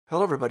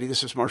Hello, everybody.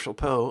 This is Marshall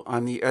Poe.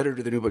 I'm the editor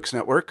of the New Books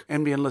Network.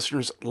 NBN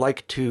listeners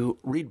like to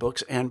read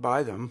books and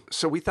buy them.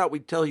 So we thought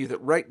we'd tell you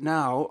that right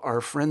now, our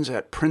friends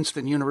at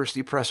Princeton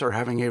University Press are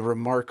having a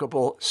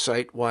remarkable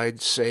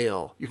site-wide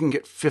sale. You can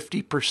get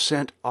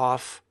 50%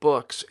 off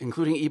books,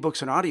 including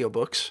ebooks and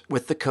audiobooks,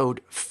 with the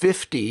code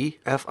 50,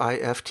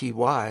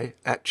 F-I-F-T-Y,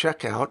 at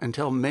checkout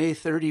until May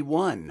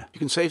 31. You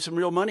can save some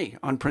real money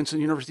on Princeton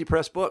University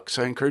Press books.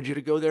 I encourage you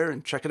to go there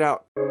and check it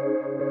out.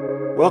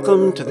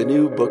 Welcome to the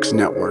New Books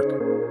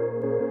Network.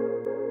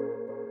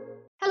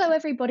 Hello,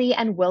 everybody,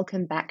 and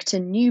welcome back to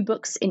New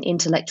Books in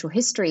Intellectual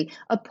History,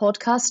 a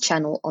podcast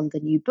channel on the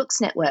New Books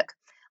Network.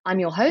 I'm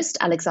your host,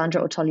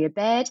 Alexandra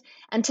Otolia-Baird,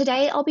 and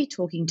today I'll be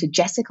talking to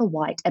Jessica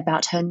White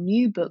about her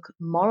new book,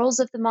 Morals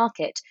of the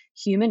Market,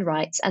 Human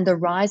Rights and the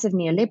Rise of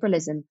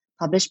Neoliberalism,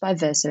 published by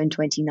Verso in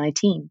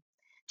 2019.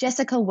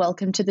 Jessica,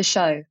 welcome to the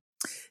show.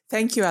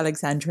 Thank you,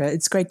 Alexandra.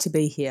 It's great to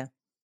be here.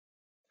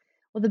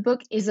 Well, the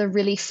book is a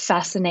really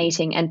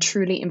fascinating and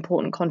truly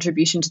important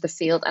contribution to the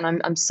field,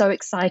 and I'm so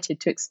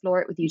excited to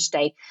explore it with you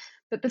today.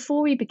 But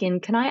before we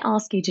begin, can I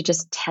ask you to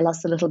just tell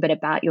us a little bit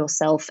about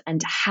yourself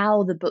and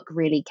how the book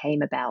really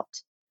came about?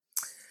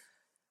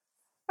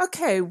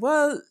 Okay,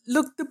 well,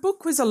 look, the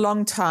book was a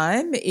long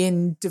time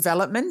in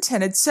development,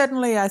 and it's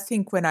certainly, I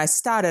think, when I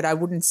started, I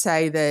wouldn't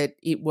say that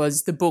it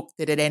was the book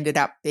that it ended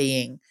up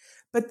being.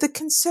 But the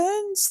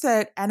concerns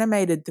that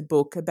animated the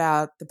book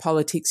about the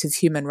politics of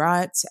human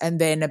rights and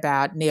then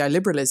about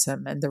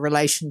neoliberalism and the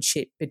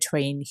relationship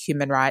between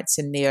human rights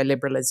and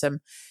neoliberalism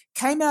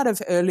came out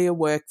of earlier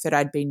work that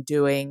I'd been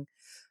doing,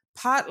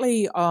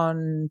 partly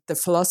on the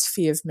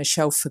philosophy of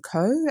Michel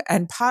Foucault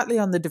and partly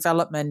on the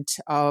development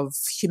of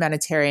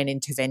humanitarian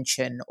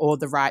intervention or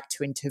the right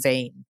to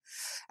intervene.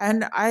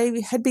 And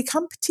I had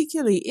become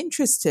particularly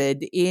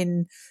interested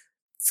in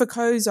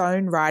Foucault's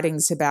own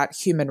writings about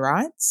human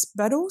rights,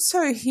 but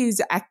also his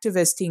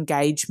activist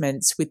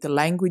engagements with the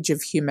language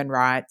of human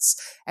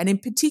rights, and in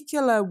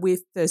particular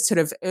with the sort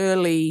of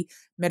early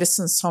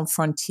Médecins Sans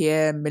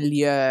Frontières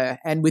milieu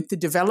and with the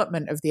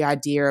development of the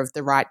idea of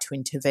the right to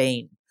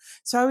intervene.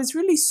 So I was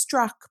really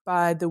struck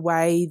by the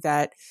way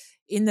that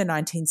in the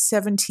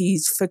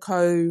 1970s,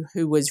 Foucault,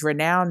 who was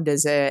renowned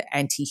as an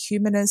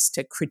anti-humanist,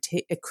 a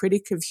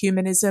critic of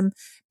humanism,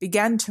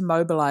 began to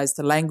mobilize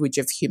the language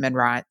of human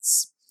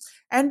rights.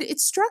 And it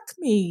struck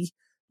me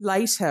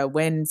later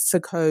when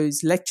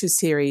Foucault's lecture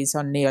series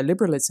on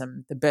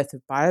neoliberalism, The Birth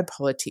of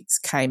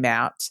Biopolitics, came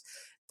out,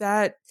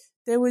 that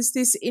there was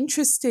this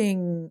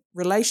interesting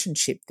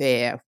relationship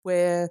there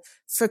where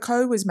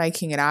Foucault was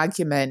making an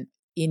argument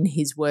in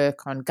his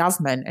work on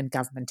government and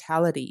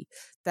governmentality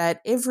that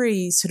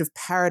every sort of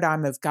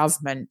paradigm of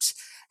government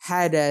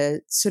had a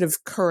sort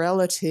of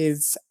correlative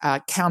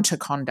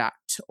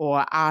counterconduct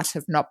or art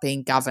of not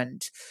being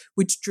governed,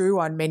 which drew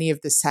on many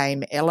of the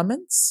same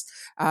elements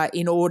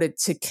in order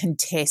to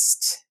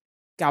contest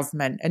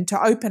government and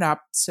to open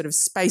up sort of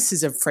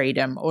spaces of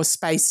freedom or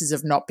spaces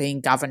of not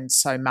being governed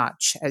so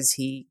much, as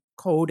he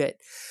called it.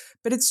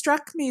 But it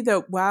struck me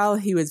that while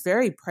he was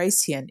very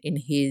prescient in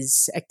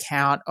his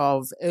account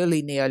of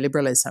early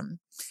neoliberalism,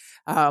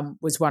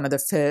 was one of the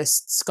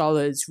first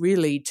scholars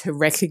really to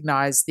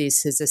recognize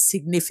this as a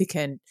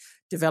significant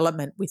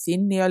development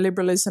within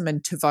neoliberalism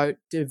and to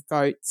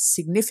devote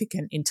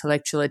significant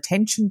intellectual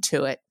attention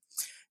to it,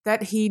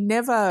 that he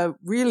never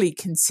really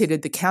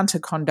considered the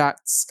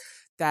counterconducts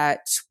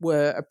that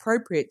were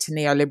appropriate to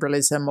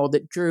neoliberalism or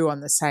that drew on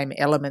the same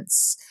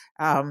elements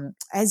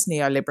as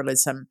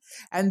neoliberalism.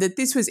 And that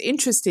this was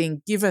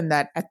interesting given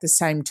that at the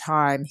same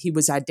time he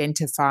was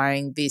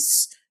identifying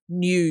this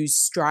new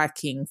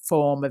striking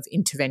form of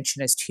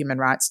interventionist human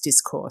rights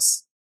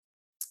discourse.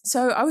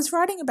 So I was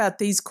writing about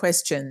these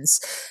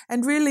questions,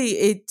 and really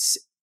it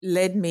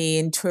led me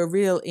into a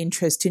real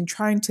interest in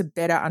trying to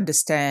better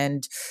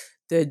understand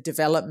the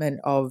development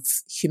of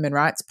human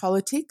rights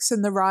politics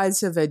and the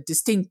rise of a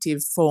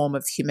distinctive form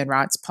of human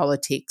rights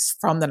politics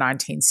from the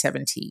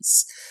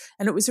 1970s.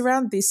 And it was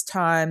around this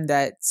time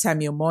that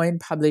Samuel Moyn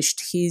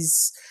published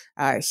his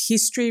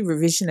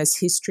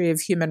revisionist history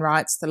of human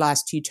rights, The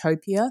Last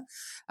Utopia,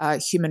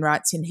 Human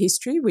Rights in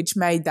History, which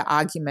made the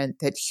argument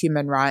that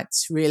human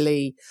rights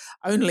really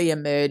only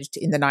emerged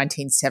in the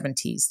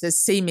 1970s. The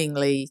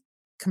seemingly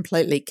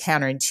completely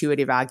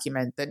counterintuitive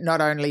argument that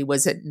not only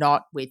was it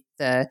not with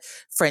the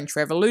French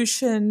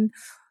Revolution,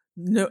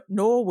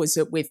 nor was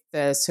it with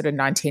the sort of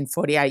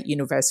 1948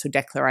 Universal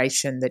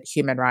Declaration that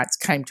human rights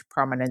came to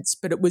prominence,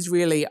 but it was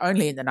really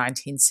only in the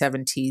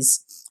 1970s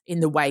in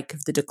the wake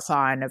of the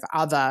decline of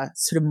other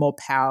sort of more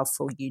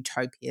powerful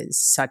utopias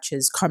such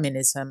as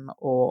communism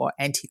or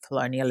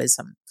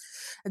anti-colonialism.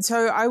 And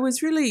so I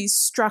was really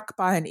struck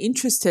by and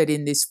interested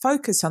in this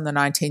focus on the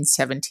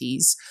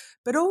 1970s,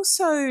 but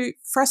also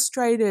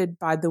frustrated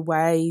by the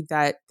way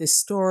that the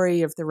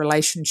story of the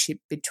relationship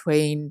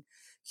between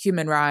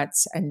human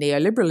rights and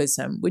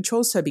neoliberalism, which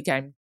also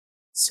became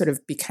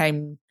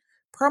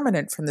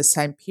prominent from the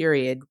same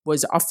period,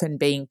 was often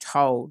being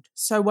told.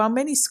 So while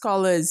many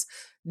scholars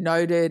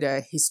noted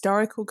a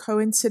historical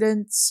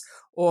coincidence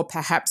or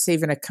perhaps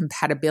even a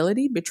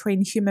compatibility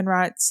between human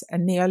rights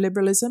and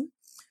neoliberalism.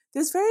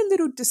 There's very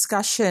little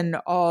discussion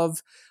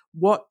of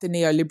what the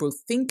neoliberal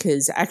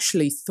thinkers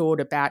actually thought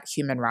about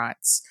human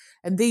rights.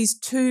 And these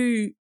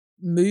two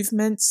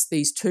movements,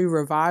 these two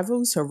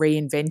revivals or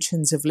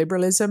reinventions of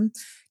liberalism,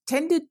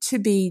 tended to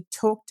be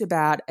talked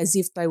about as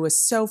if they were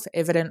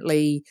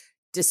self-evidently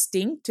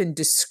distinct and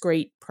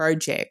discrete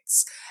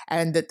projects,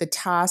 and that the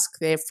task,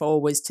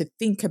 therefore, was to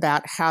think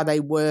about how they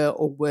were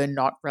or were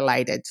not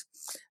related.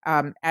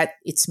 At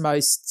its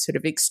most sort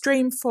of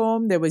extreme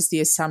form, there was the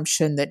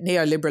assumption that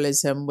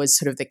neoliberalism was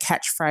sort of the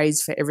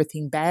catchphrase for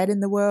everything bad in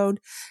the world,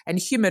 and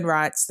human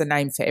rights the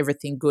name for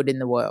everything good in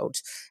the world.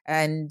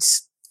 And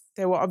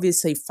there were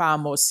obviously far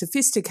more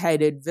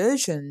sophisticated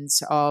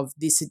versions of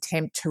this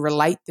attempt to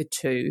relate the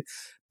two,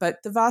 but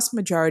the vast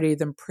majority of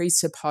them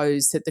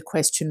presupposed that the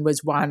question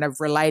was one of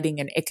relating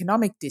an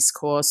economic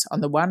discourse on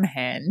the one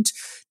hand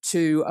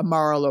to a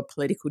moral or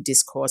political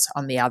discourse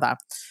on the other.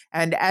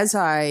 And as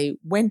I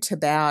went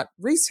about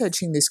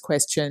researching this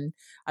question,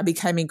 I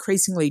became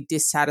increasingly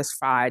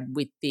dissatisfied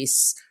with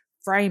this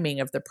framing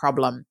of the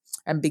problem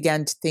and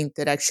began to think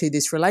that actually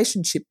this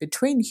relationship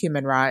between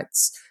human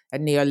rights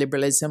and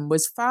neoliberalism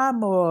was far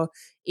more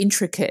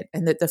intricate,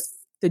 and that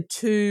the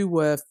two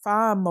were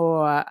far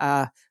more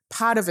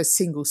part of a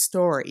single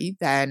story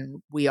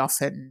than we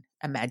often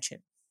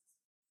imagine.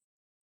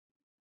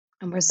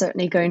 And we're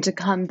certainly going to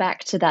come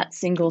back to that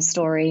single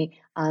story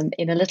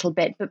in a little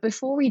bit. But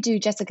before we do,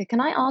 Jessica,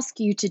 can I ask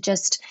you to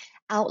just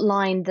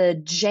outline the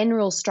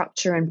general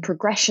structure and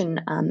progression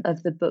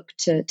of the book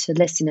to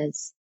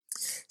listeners?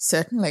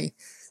 Certainly.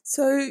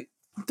 So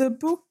the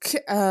book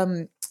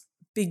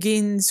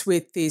begins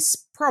with this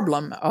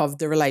problem of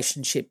the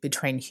relationship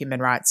between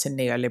human rights and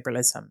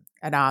neoliberalism,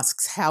 and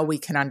asks how we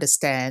can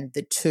understand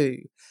the two.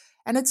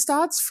 And it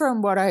starts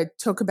from what I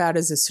talk about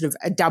as a sort of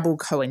a double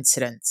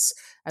coincidence.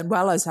 And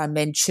while, as I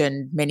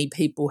mentioned, many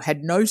people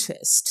had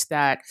noticed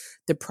that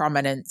the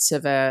prominence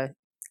of a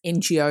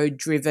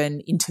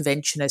NGO-driven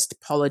interventionist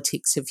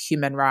politics of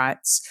human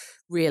rights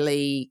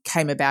really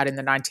came about in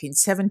the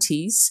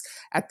 1970s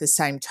at the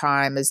same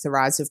time as the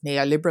rise of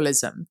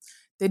neoliberalism,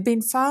 there'd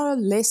been far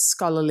less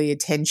scholarly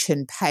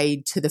attention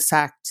paid to the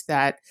fact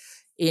that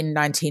in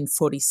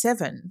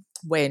 1947,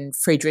 when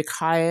Friedrich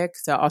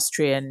Hayek, the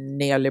Austrian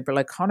neoliberal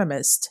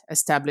economist,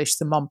 established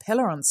the Mont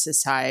Pelerin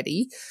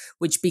Society,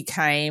 which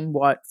became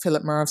what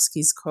Philip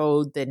Mirowski's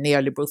called the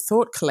Neoliberal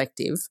Thought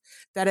Collective,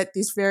 that at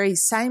this very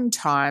same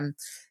time,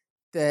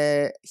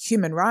 the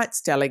human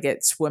rights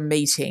delegates were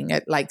meeting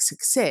at Lake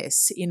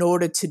Success in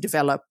order to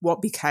develop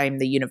what became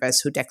the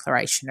Universal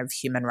Declaration of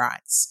Human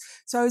Rights.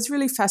 So I was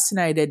really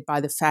fascinated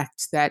by the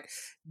fact that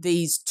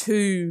these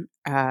two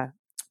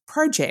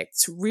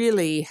projects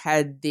really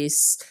had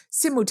this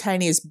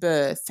simultaneous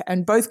birth,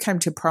 and both came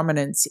to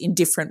prominence in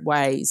different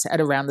ways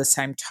at around the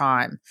same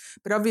time.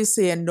 But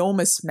obviously an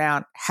enormous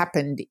amount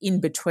happened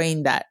in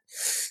between that.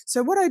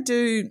 So what I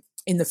do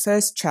in the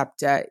first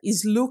chapter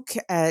is look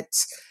at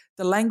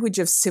the language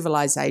of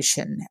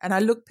civilization. And I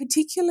look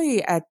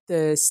particularly at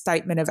the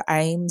statement of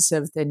aims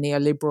of the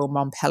neoliberal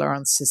Mont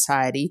Pelerin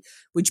Society,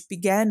 which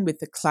began with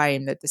the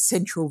claim that the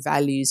central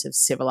values of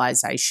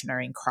civilization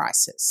are in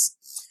crisis.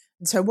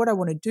 And so what I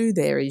want to do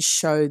there is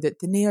show that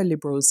the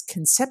neoliberals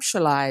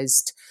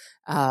conceptualized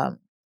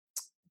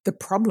the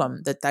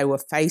problem that they were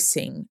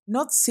facing,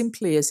 not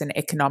simply as an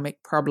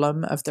economic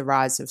problem of the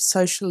rise of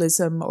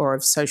socialism or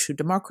of social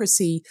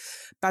democracy,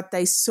 but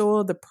they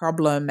saw the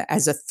problem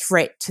as a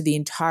threat to the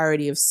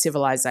entirety of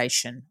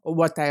civilization, or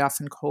what they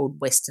often called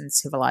Western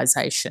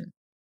civilization.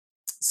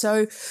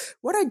 So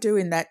what I do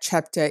in that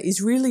chapter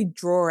is really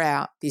draw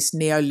out this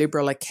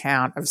neoliberal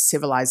account of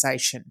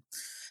civilization.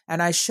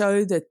 And I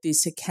show that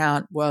this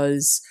account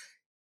was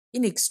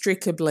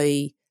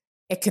inextricably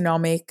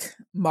economic,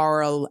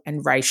 moral,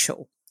 and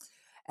racial.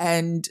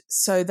 And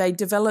so they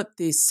developed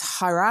this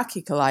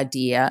hierarchical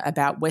idea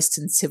about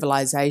Western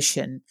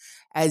civilization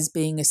as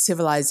being a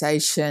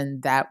civilization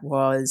that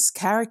was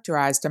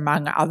characterized,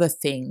 among other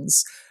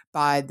things,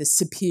 by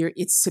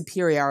its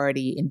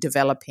superiority in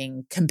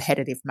developing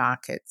competitive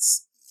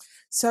markets.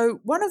 So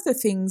one of the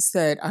things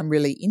that I'm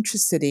really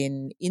interested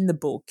in the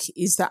book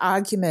is the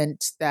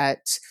argument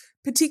that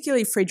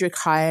particularly Friedrich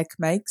Hayek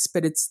makes,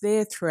 but it's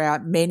there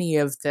throughout many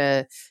of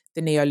the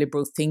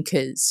neoliberal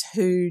thinkers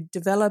who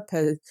develop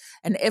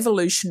an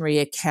evolutionary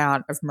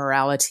account of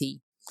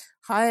morality.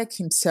 Hayek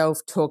himself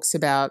talks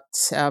about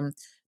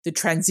the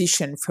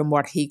transition from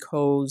what he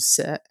calls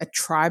a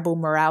tribal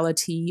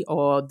morality,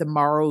 or the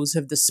morals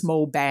of the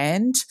small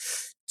band,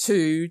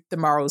 to the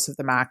morals of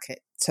the market.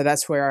 So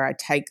that's where I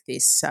take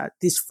this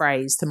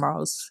phrase, the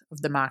morals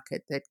of the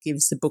market, that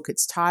gives the book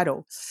its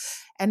title.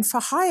 And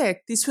for Hayek,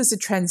 this was a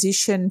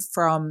transition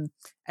from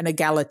an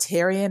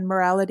egalitarian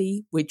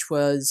morality, which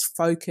was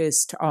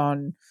focused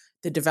on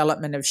the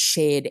development of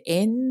shared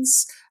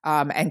ends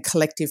and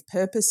collective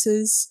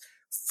purposes,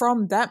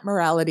 from that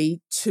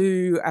morality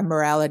to a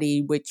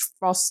morality which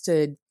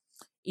fostered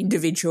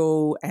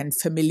individual and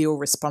familial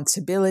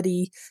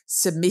responsibility,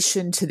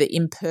 submission to the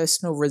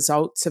impersonal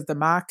results of the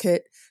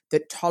market,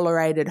 that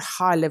tolerated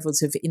high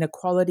levels of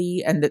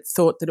inequality and that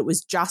thought that it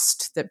was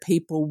just that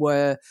people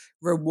were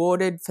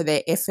rewarded for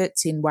their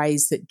efforts in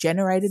ways that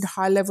generated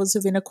high levels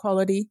of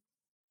inequality.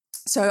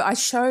 So I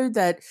showed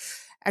that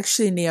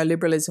actually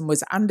neoliberalism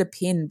was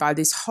underpinned by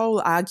this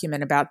whole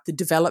argument about the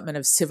development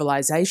of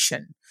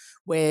civilization,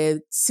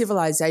 where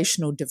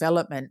civilizational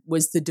development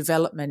was the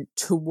development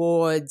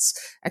towards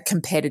a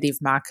competitive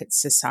market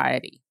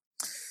society.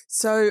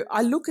 So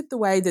I look at the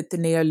way that the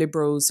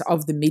neoliberals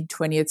of the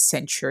mid-20th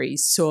century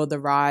saw the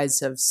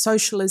rise of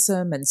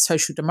socialism and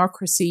social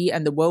democracy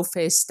and the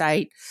welfare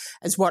state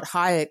as what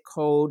Hayek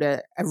called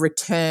a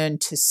return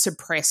to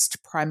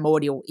suppressed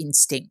primordial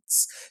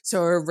instincts,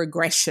 so a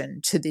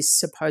regression to this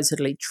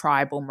supposedly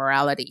tribal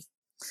morality.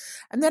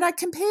 And then I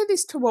compare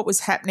this to what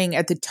was happening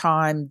at the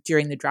time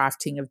during the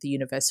drafting of the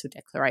Universal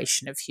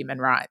Declaration of Human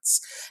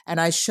Rights.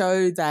 And I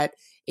show that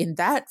in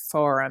that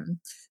forum,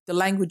 the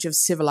language of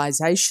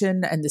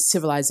civilization and the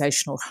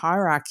civilizational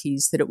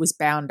hierarchies that it was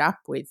bound up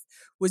with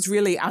was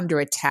really under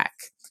attack.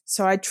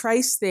 So I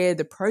trace there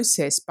the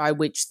process by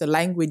which the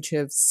language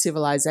of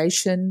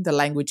civilization, the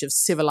language of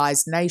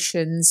civilized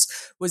nations,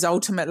 was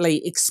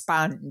ultimately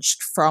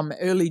expunged from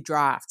early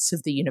drafts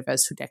of the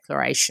Universal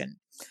Declaration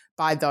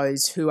by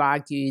those who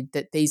argued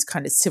that these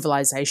kind of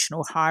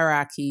civilizational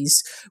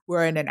hierarchies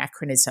were an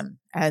anachronism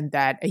and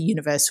that a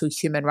universal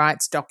human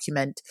rights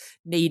document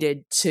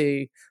needed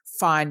to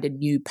find a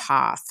new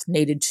path,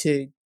 needed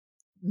to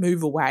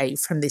move away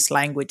from this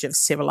language of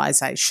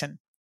civilization.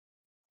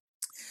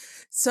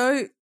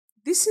 So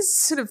this is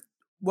sort of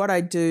what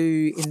I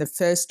do in the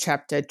first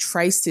chapter,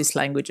 trace this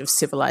language of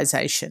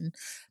civilization.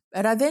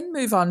 But I then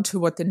move on to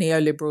what the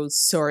neoliberals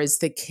saw as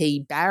the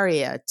key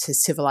barrier to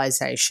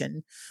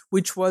civilization,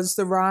 which was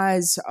the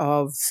rise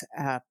of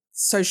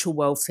social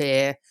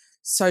welfare,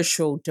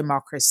 social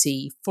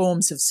democracy,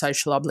 forms of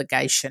social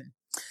obligation.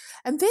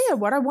 And there,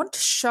 what I want to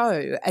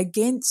show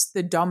against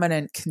the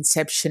dominant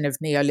conception of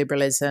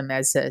neoliberalism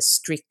as a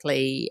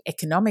strictly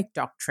economic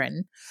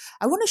doctrine,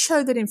 I want to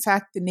show that, in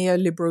fact, the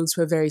neoliberals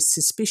were very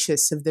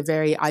suspicious of the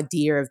very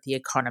idea of the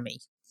economy.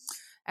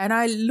 And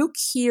I look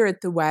here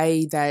at the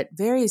way that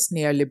various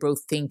neoliberal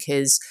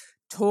thinkers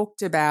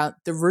talked about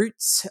the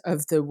roots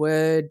of the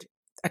word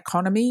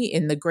economy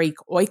in the Greek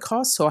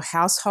oikos or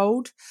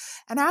household,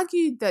 and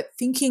argued that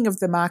thinking of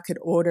the market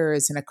order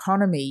as an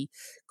economy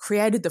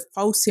created the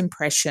false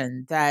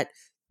impression that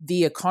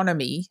the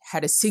economy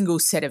had a single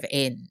set of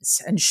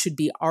ends and should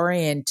be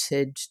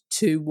oriented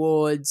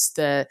towards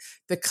the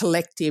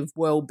collective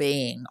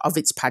well-being of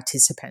its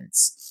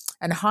participants.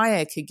 And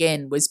Hayek,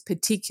 again, was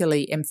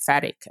particularly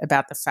emphatic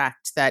about the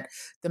fact that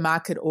the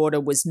market order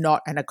was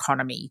not an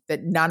economy,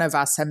 that none of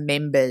us are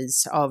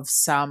members of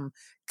some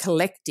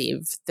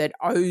collective that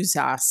owes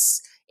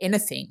us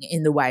anything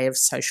in the way of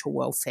social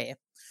welfare.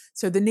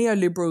 So the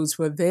neoliberals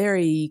were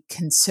very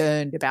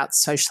concerned about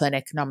social and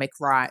economic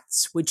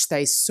rights, which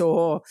they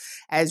saw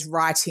as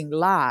writing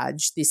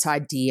large this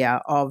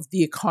idea of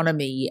the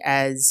economy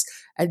as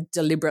a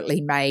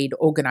deliberately made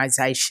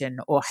organisation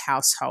or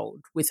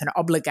household with an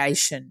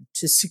obligation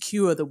to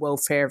secure the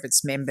welfare of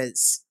its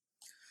members.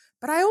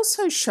 But I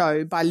also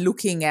show, by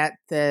looking at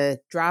the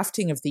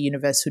drafting of the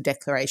Universal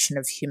Declaration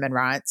of Human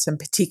Rights, and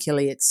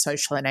particularly its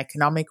social and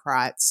economic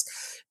rights,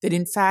 that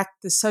in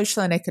fact the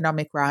social and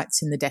economic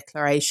rights in the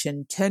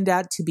Declaration turned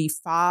out to be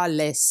far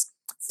less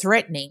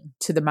threatening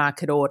to the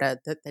market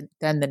order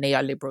than the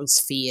neoliberals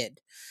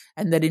feared.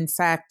 And that in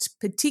fact,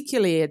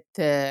 particularly at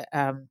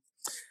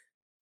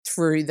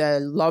through the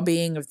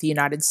lobbying of the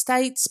United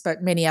States,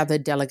 but many other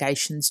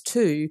delegations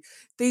too,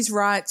 these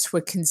rights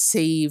were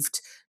conceived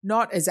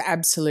not as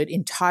absolute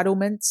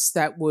entitlements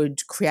that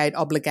would create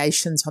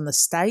obligations on the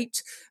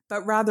state,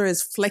 but rather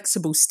as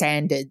flexible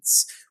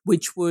standards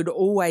which would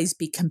always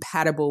be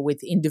compatible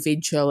with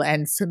individual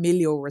and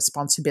familial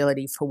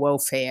responsibility for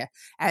welfare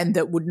and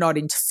that would not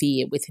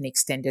interfere with an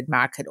extended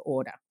market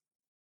order.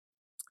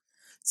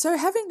 So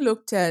having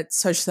looked at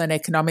social and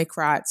economic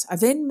rights, I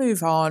then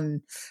move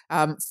on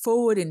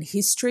forward in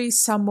history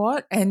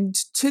somewhat and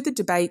to the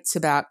debates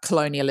about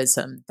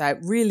colonialism that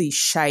really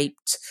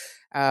shaped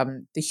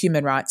the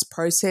human rights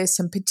process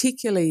and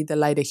particularly the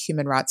later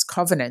human rights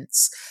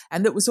covenants,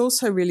 and that was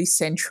also really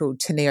central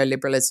to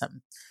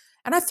neoliberalism.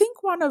 And I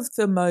think one of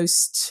the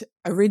most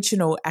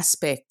original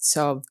aspects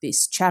of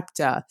this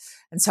chapter,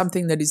 and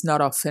something that is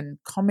not often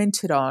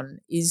commented on,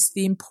 is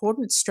the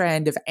important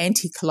strand of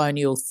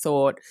anti-colonial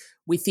thought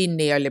within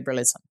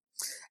neoliberalism.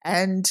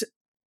 And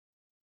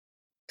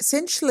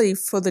essentially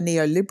for the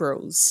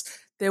neoliberals,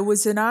 there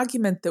was an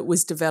argument that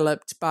was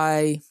developed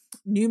by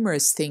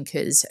numerous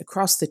thinkers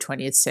across the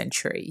 20th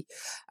century,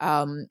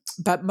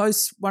 but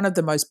one of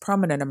the most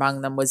prominent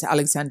among them was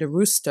Alexander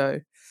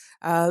Rustow,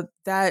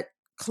 that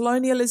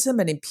colonialism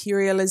and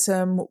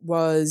imperialism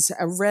was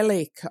a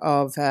relic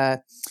of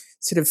a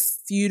sort of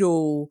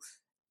feudal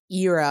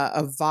era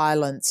of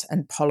violence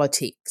and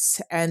politics,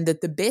 and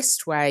that the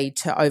best way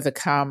to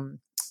overcome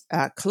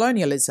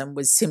colonialism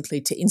was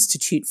simply to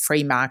institute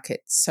free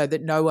markets so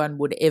that no one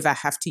would ever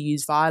have to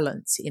use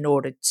violence in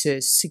order to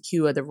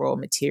secure the raw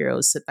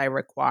materials that they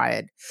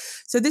required.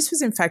 So this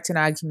was in fact an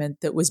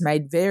argument that was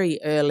made very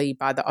early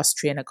by the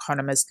Austrian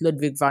economist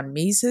Ludwig von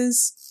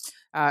Mises,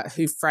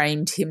 who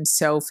framed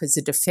himself as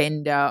a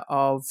defender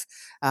of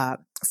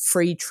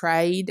free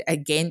trade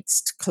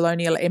against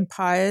colonial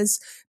empires.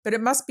 But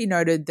it must be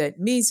noted that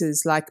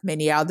Mises, like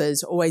many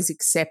others, always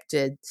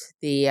accepted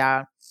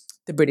the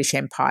British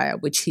Empire,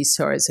 which he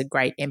saw as a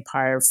great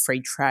empire of free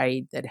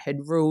trade that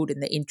had ruled in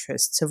the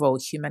interests of all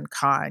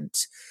humankind.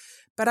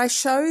 But I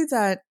show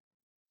that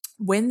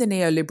when the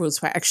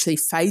neoliberals were actually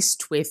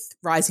faced with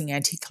rising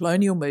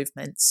anti-colonial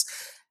movements,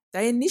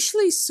 they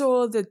initially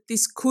saw that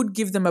this could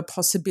give them a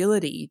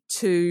possibility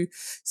to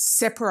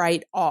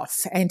separate off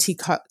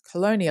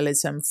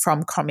anti-colonialism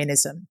from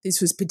communism.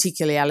 This was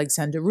particularly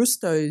Alexander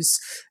Rusto's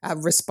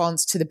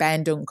response to the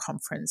Bandung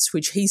Conference,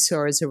 which he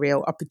saw as a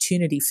real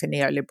opportunity for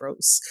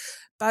neoliberals.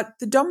 But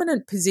the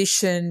dominant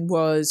position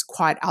was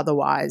quite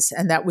otherwise,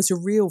 and that was a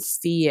real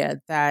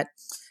fear that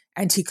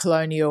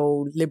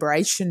anti-colonial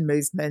liberation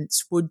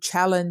movements would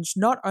challenge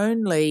not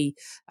only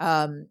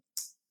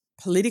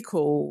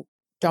political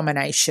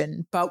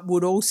domination, but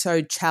would also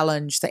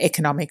challenge the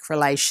economic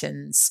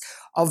relations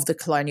of the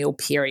colonial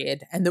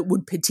period, and that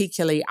would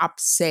particularly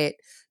upset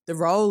the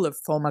role of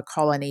former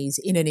colonies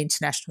in an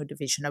international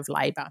division of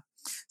labour.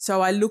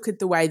 So I look at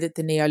the way that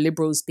the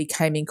neoliberals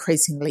became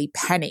increasingly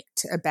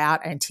panicked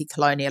about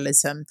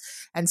anti-colonialism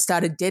and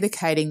started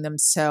dedicating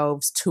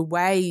themselves to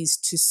ways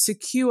to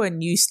secure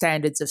new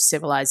standards of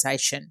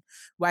civilization,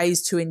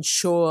 ways to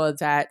ensure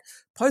that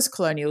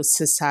post-colonial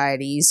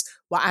societies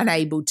were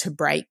unable to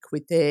break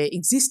with their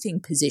existing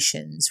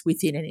positions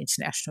within an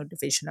international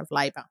division of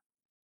labour.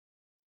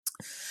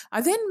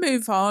 I then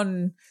move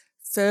on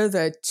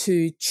further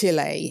to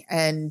Chile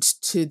and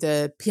to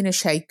the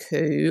Pinochet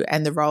coup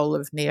and the role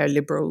of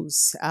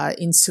neoliberals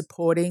in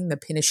supporting the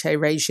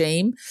Pinochet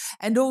regime,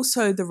 and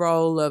also the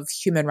role of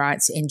human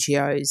rights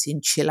NGOs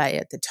in Chile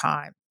at the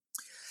time.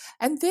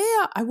 And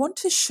there I want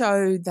to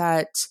show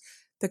that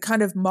the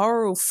kind of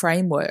moral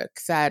framework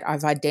that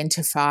I've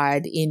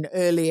identified in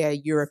earlier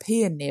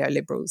European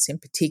neoliberals in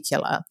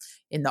particular,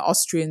 in the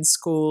Austrian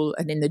school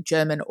and in the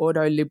German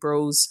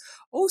ordo-liberals,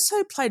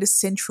 also played a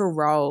central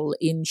role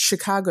in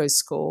Chicago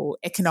school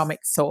economic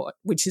thought,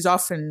 which is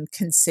often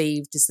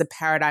conceived as the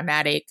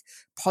paradigmatic,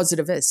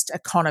 positivist,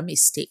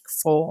 economistic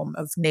form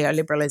of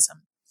neoliberalism.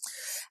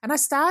 And I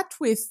start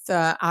with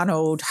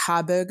Arnold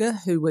Harberger,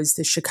 who was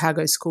the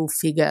Chicago school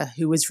figure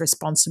who was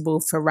responsible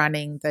for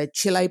running the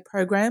Chile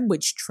program,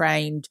 which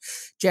trained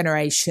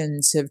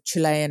generations of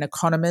Chilean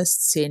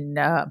economists in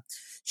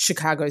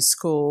Chicago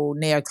school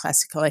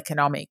neoclassical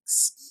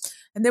economics.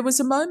 And there was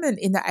a moment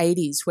in the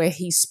 80s where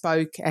he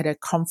spoke at a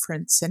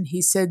conference and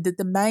he said that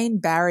the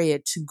main barrier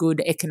to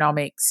good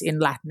economics in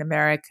Latin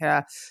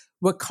America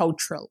were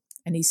cultural.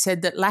 And he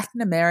said that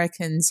Latin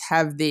Americans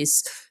have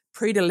this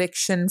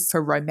predilection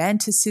for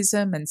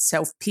romanticism and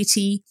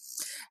self-pity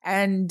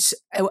and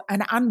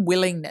an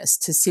unwillingness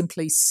to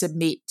simply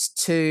submit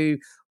to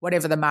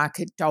whatever the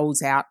market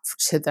doles out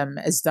to them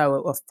as though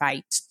it were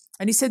fate.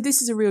 And he said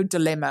this is a real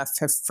dilemma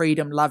for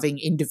freedom-loving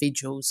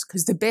individuals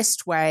because the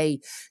best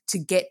way to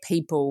get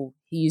people,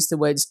 he used the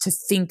words, to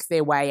think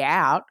their way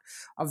out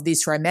of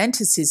this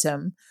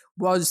romanticism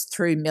was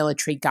through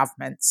military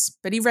governments.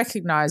 But he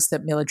recognised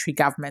that military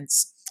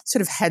governments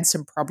sort of had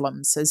some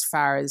problems as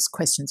far as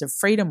questions of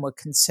freedom were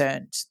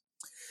concerned.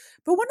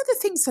 But one of the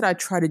things that I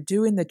try to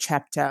do in the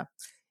chapter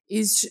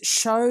is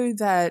show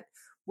that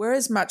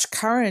whereas much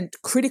current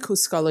critical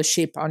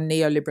scholarship on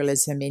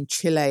neoliberalism in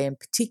Chile in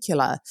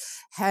particular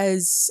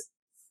has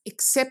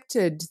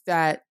accepted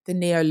that the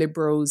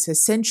neoliberals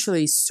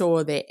essentially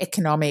saw their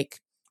economic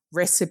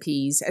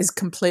recipes as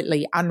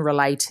completely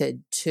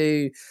unrelated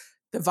to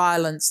the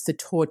violence, the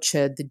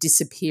torture, the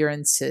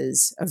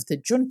disappearances of the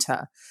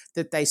junta,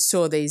 that they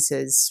saw these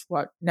as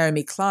what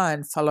Naomi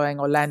Klein, following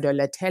Orlando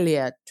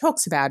Letelier,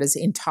 talks about as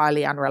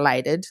entirely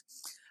unrelated.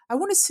 I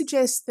want to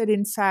suggest that,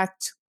 in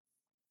fact,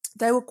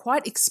 they were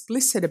quite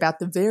explicit about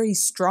the very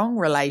strong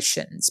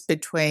relations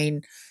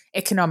between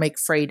economic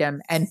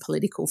freedom and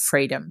political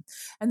freedom,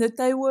 and that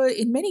they were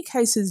in many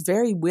cases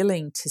very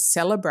willing to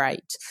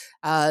celebrate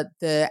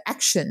the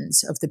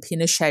actions of the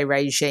Pinochet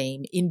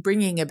regime in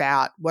bringing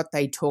about what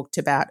they talked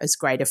about as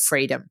greater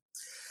freedom.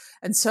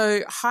 And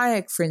so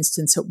Hayek, for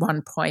instance, at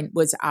one point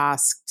was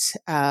asked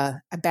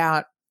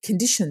about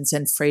conditions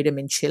and freedom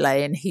in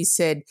Chile, and he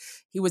said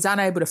he was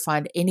unable to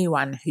find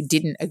anyone who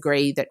didn't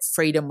agree that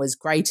freedom was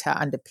greater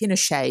under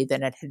Pinochet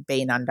than it had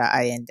been under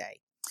Allende.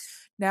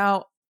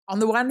 Now, on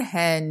the one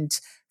hand,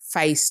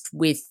 faced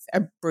with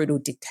a brutal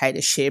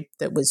dictatorship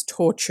that was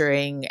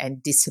torturing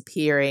and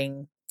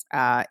disappearing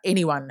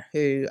anyone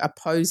who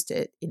opposed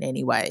it in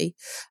any way,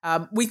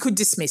 we could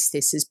dismiss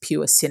this as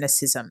pure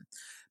cynicism.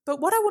 But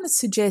what I want to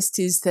suggest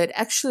is that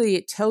actually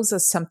it tells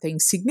us something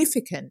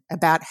significant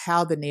about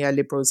how the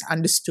neoliberals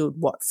understood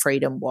what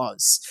freedom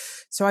was.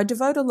 So I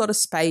devote a lot of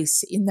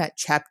space in that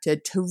chapter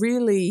to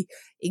really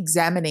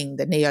examining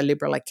the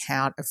neoliberal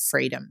account of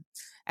freedom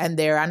and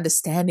their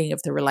understanding of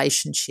the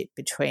relationship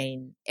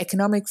between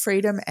economic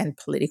freedom and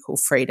political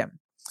freedom.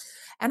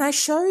 And I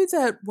show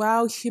that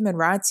while human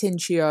rights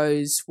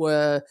NGOs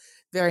were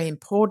very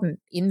important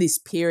in this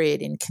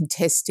period in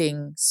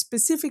contesting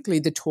specifically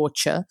the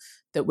torture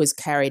that was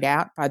carried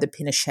out by the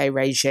Pinochet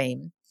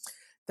regime,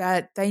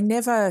 that they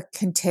never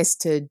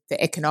contested the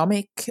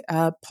economic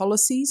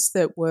policies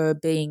that were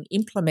being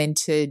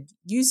implemented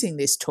using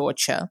this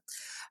torture.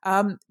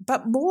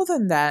 But more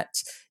than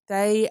that,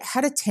 they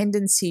had a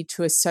tendency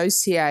to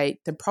associate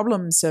the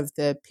problems of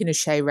the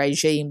Pinochet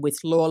regime with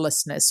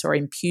lawlessness or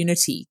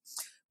impunity,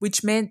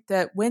 which meant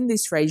that when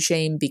this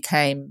regime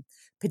became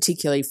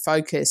particularly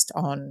focused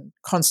on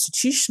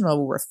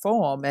constitutional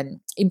reform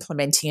and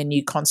implementing a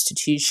new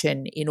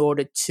constitution in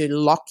order to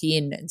lock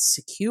in and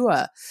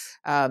secure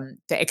the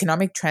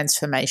economic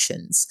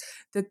transformations,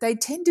 that they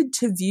tended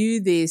to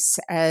view this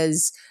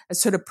as a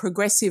sort of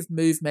progressive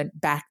movement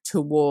back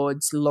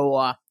towards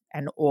law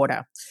and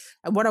order.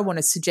 And what I want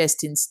to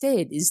suggest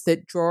instead is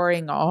that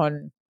drawing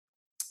on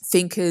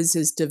thinkers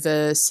as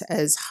diverse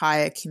as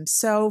Hayek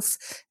himself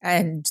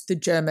and the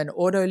German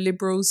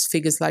auto-liberals,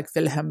 figures like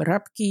Wilhelm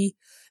Röpke,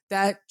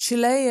 that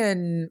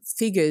Chilean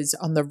figures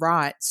on the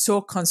right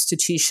saw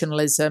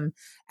constitutionalism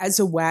as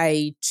a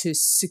way to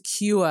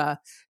secure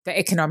the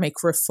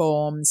economic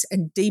reforms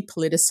and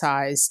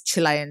depoliticize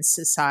Chilean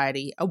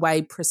society, a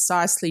way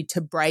precisely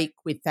to break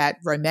with that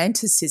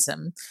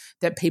romanticism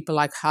that people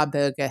like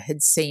Harberger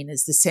had seen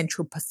as the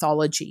central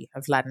pathology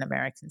of Latin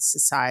American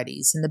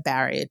societies and the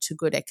barrier to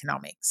good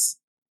economics.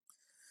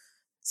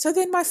 So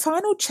then my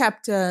final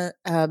chapter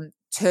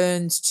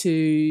turns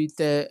to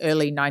the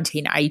early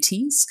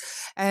 1980s,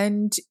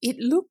 and it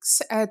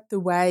looks at the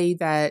way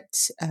that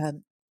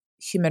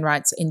human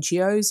rights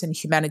NGOs and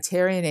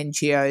humanitarian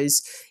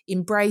NGOs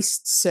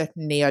embraced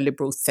certain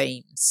neoliberal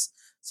themes.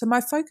 So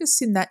my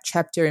focus in that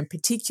chapter in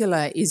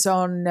particular is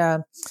on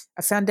a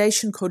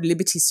foundation called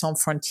Liberté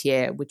Sans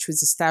Frontières, which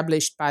was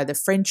established by the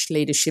French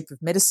leadership of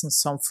Médecins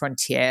Sans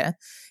Frontières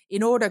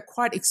in order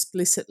quite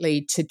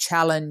explicitly to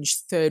challenge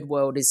third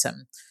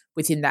worldism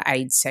within the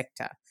aid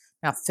sector.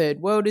 Now,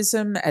 third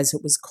worldism, as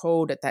it was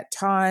called at that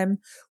time,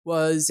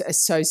 was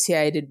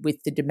associated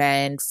with the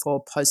demand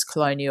for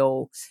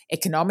post-colonial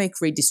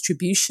economic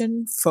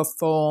redistribution, for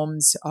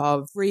forms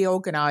of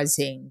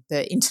reorganizing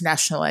the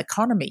international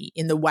economy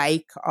in the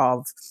wake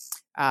of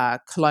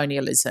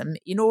colonialism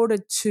in order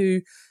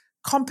to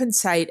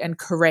compensate and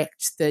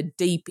correct the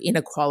deep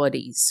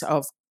inequalities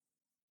of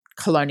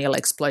colonial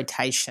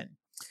exploitation.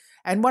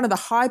 And one of the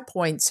high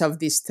points of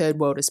this Third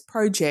Worldist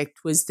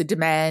project was the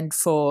demand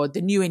for the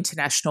new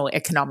international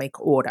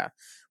economic order,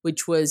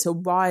 which was a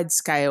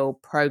wide-scale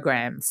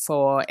program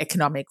for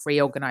economic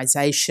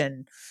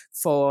reorganization,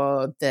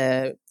 for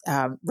the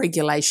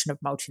regulation of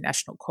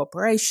multinational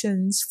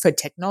corporations, for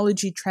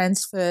technology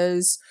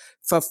transfers,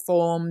 for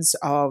forms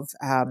of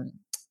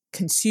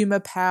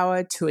consumer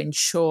power to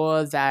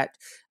ensure that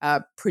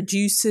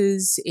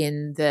producers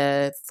in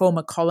the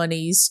former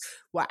colonies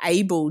were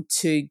able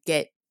to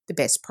get the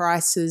best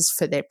prices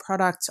for their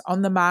products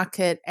on the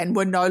market and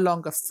were no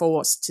longer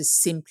forced to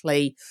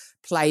simply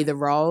play the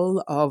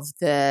role of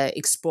the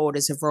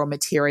exporters of raw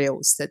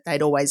materials that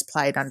they'd always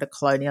played under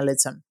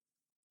colonialism.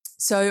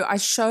 So I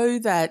show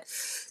that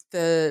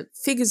the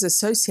figures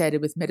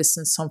associated with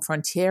Médecins Sans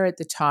Frontières at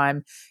the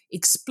time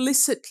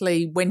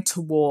explicitly went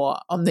to war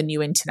on the new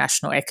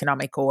international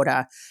economic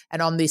order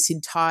and on this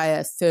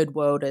entire third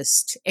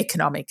worldist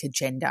economic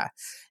agenda.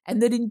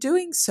 And that in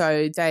doing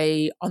so,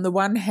 they, on the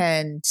one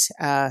hand,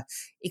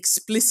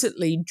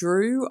 explicitly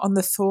drew on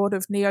the thought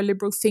of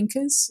neoliberal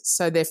thinkers.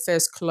 So their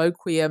first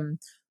colloquium,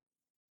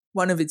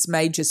 one of its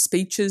major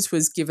speeches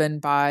was given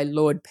by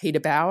Lord Peter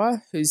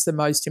Bower, who's the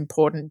most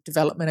important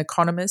development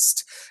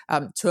economist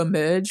to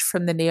emerge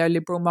from the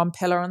neoliberal Mont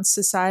Pelerin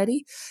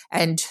Society,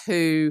 and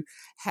who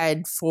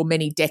had for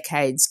many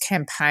decades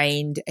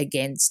campaigned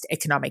against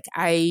economic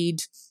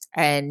aid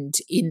and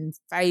in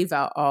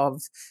favour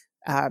of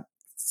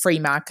free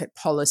market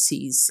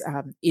policies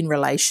in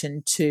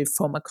relation to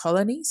former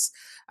colonies.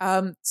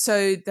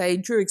 So they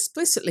drew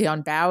explicitly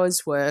on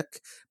Bower's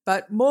work,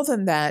 but more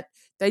than that,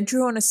 they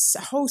drew on a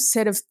whole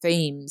set of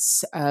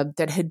themes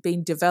that had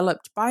been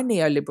developed by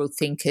neoliberal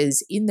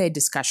thinkers in their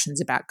discussions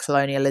about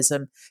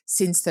colonialism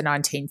since the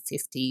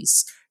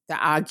 1950s. The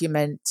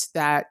argument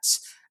that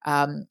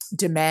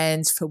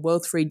demands for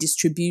wealth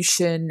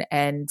redistribution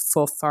and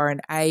for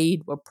foreign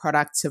aid were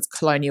products of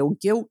colonial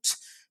guilt,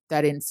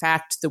 that in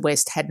fact the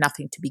West had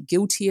nothing to be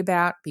guilty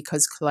about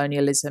because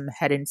colonialism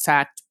had in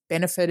fact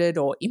benefited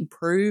or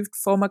improved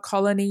former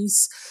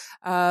colonies,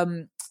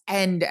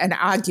 and an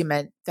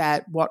argument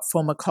that what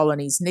former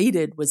colonies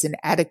needed was an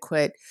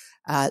adequate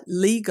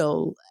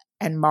legal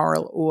and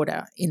moral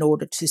order in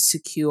order to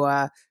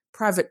secure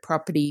private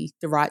property,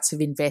 the rights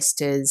of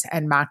investors,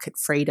 and market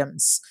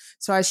freedoms.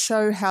 So I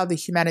show how the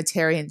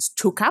humanitarians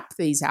took up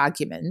these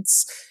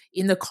arguments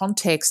in the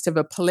context of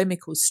a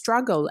polemical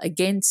struggle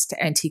against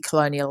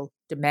anti-colonial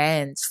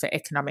demands for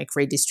economic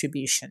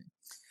redistribution.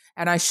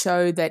 And I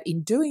show that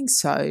in doing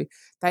so,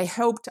 they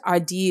helped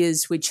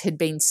ideas which had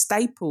been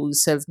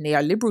staples of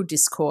neoliberal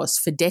discourse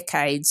for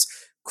decades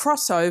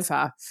cross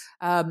over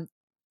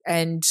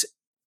and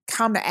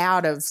come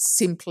out of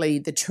simply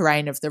the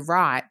terrain of the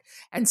right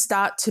and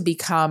start to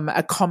become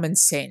a common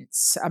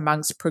sense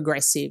amongst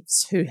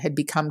progressives who had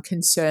become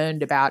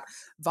concerned about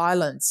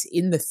violence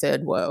in the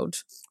third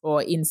world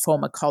or in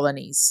former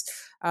colonies.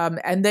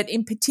 And that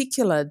in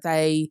particular,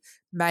 they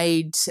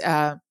made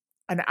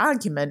an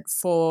argument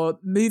for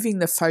moving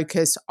the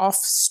focus off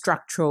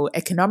structural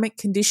economic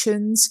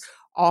conditions,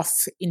 off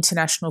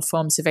international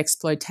forms of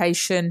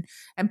exploitation,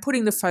 and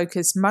putting the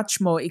focus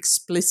much more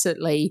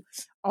explicitly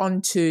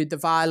onto the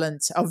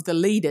violence of the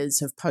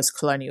leaders of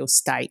post-colonial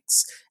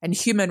states. And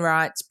human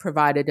rights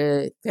provided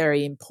a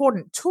very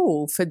important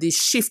tool for this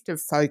shift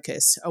of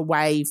focus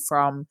away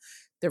from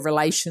the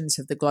relations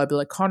of the global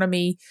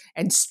economy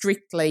and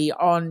strictly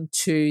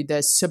onto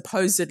the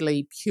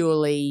supposedly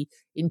purely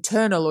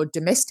internal or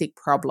domestic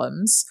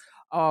problems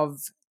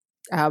of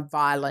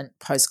violent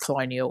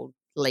post-colonial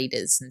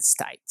leaders and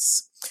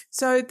states.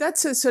 So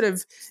that's a sort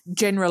of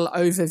general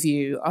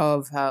overview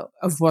of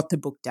what the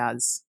book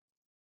does.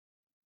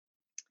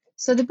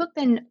 So the book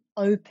then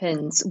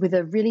opens with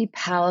a really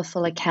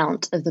powerful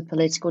account of the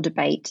political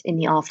debate in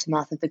the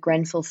aftermath of the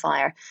Grenfell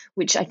fire,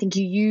 which I think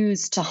you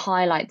use to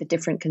highlight the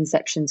different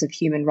conceptions of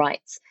human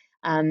rights.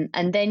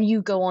 And then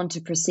you go on to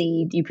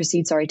proceed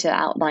to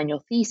outline your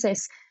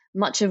thesis,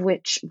 much of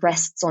which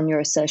rests on your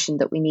assertion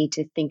that we need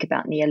to think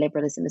about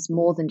neoliberalism as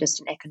more than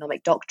just an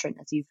economic doctrine,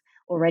 as you've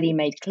already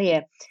made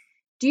clear.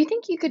 Do you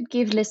think you could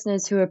give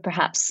listeners who are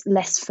perhaps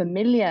less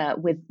familiar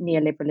with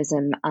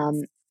neoliberalism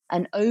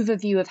an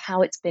overview of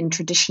how it's been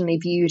traditionally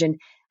viewed and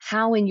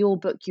how in your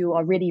book you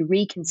are really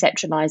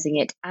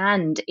reconceptualizing it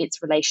and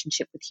its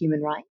relationship with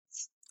human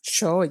rights?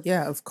 Sure,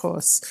 yeah, of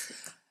course.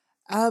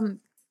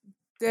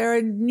 There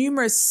are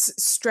numerous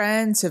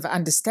strands of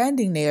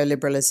understanding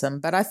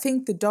neoliberalism, but I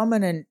think the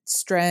dominant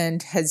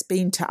strand has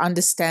been to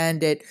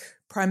understand it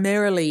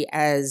primarily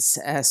as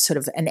a sort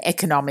of an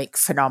economic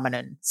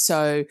phenomenon.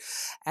 So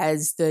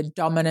as the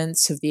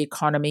dominance of the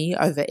economy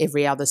over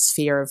every other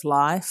sphere of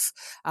life,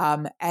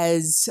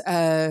 as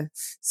a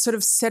sort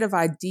of set of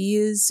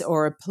ideas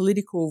or a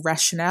political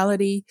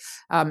rationality,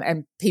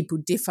 and people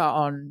differ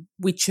on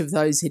which of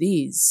those it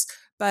is.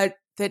 But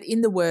that,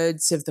 in the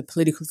words of the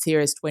political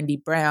theorist Wendy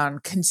Brown,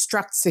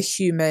 constructs the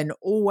human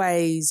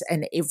always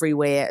and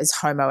everywhere as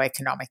Homo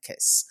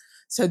economicus.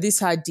 So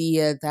this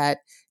idea that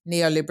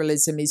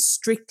neoliberalism is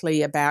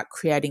strictly about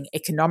creating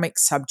economic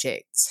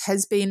subjects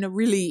has been a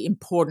really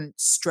important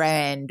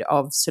strand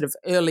of sort of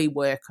early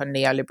work on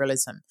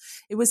neoliberalism.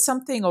 It was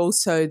something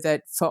also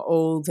that, for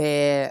all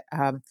their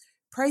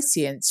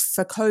prescience,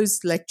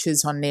 Foucault's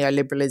lectures on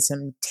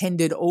neoliberalism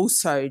tended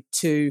also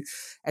to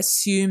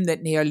assume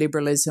that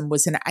neoliberalism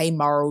was an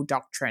amoral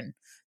doctrine,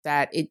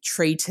 that it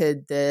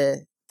treated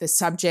the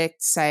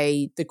subject,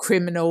 say the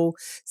criminal,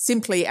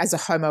 simply as a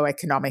Homo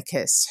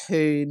economicus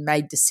who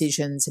made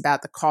decisions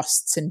about the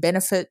costs and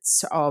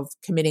benefits of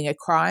committing a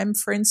crime,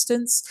 for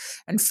instance.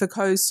 And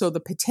Foucault saw the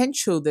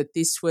potential that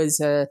this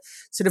was a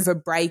sort of a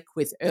break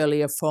with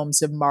earlier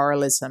forms of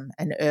moralism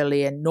and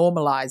earlier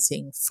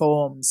normalizing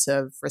forms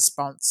of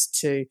response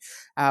to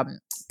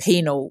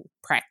penal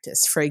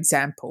practice, for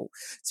example.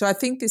 So I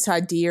think this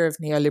idea of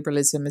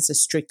neoliberalism as a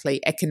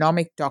strictly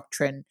economic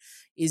doctrine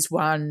is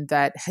one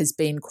that has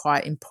been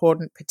quite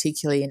important,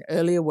 particularly in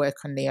earlier work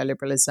on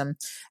neoliberalism,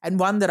 and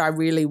one that I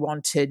really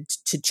wanted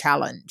to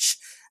challenge.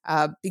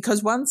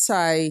 Because once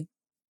I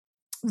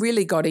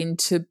really got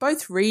into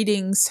both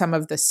reading some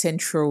of the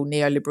central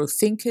neoliberal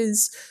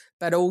thinkers,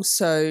 but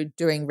also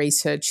doing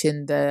research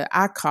in the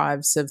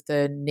archives of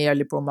the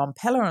Neoliberal Mont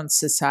Pelerin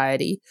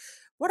Society,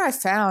 what I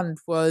found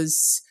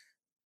was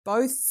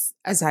both,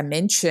 as I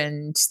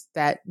mentioned,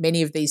 that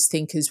many of these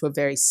thinkers were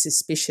very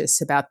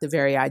suspicious about the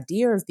very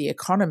idea of the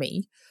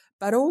economy,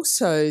 but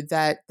also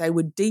that they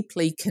were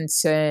deeply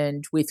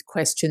concerned with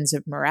questions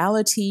of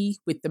morality,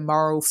 with the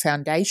moral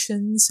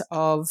foundations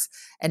of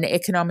an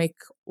economic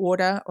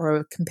order or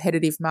a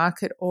competitive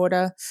market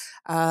order,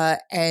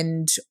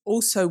 and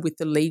also with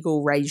the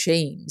legal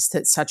regimes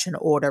that such an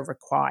order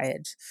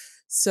required.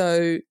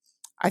 So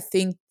I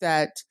think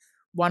that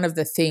one of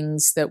the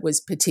things that was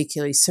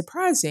particularly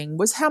surprising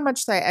was how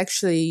much they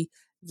actually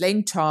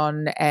lent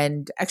on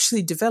and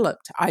actually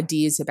developed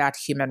ideas about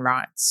human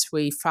rights.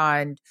 We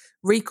find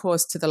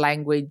recourse to the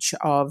language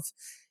of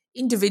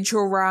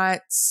individual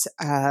rights,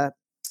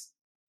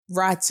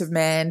 rights of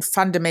man,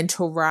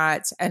 fundamental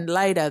rights, and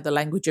later the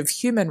language of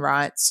human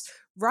rights,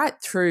 right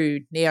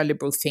through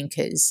neoliberal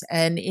thinkers.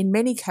 And in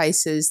many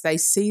cases, they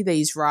see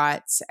these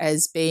rights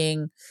as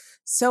being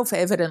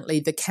self-evidently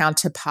the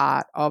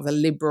counterpart of a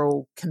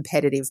liberal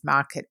competitive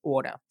market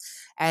order,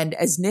 and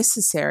as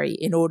necessary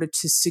in order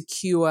to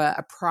secure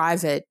a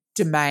private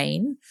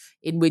domain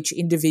in which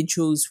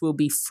individuals will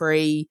be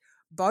free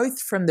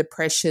both from the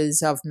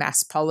pressures of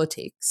mass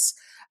politics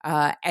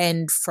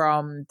and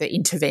from the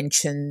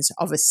interventions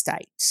of a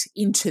state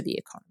into the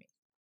economy.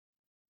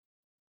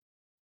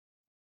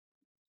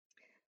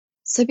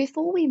 So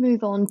before we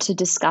move on to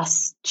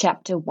discuss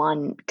Chapter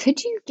 1,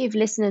 could you give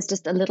listeners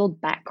just a little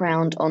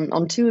background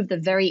on two of the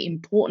very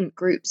important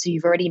groups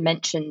you've already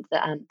mentioned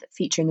that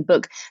feature in the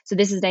book? So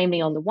this is namely,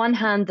 on the one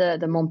hand, the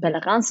Mont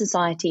Pelerin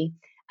Society,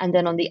 and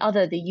then on the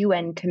other, the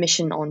UN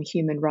Commission on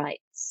Human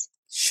Rights.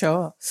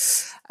 Sure.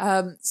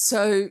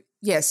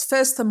 Yes,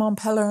 first, the Mont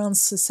Pelerin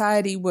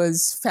Society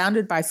was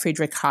founded by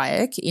Friedrich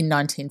Hayek in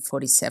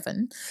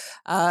 1947,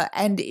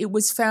 and it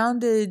was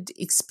founded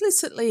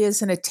explicitly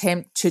as an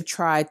attempt to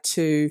try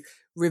to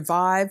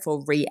revive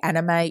or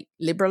reanimate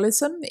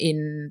liberalism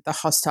in the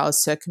hostile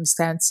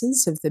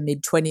circumstances of the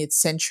mid-20th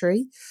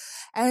century.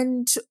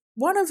 And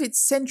one of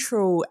its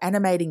central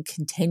animating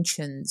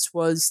contentions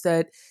was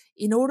that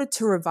in order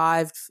to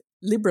revive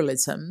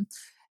liberalism,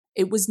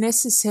 it was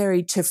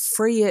necessary to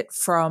free it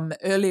from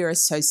earlier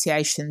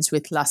associations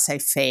with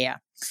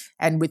laissez-faire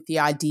and with the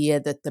idea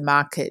that the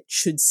market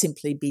should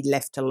simply be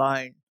left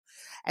alone.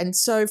 And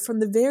so from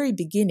the very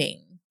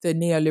beginning, the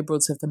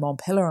neoliberals of the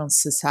Mont Pelerin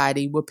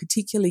Society were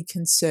particularly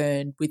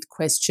concerned with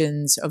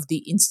questions of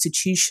the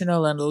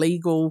institutional and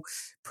legal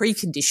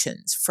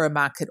preconditions for a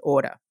market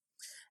order.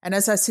 And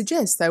as I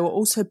suggest, they were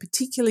also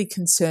particularly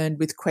concerned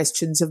with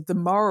questions of the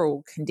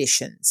moral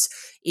conditions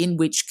in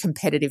which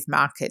competitive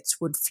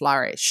markets would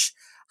flourish.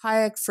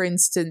 Hayek, for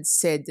instance,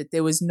 said that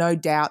there was no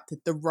doubt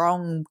that the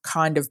wrong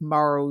kind of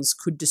morals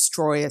could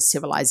destroy a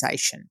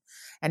civilization.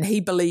 And he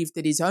believed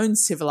that his own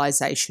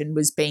civilization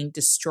was being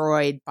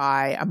destroyed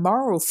by a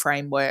moral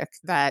framework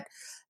that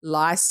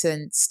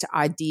licensed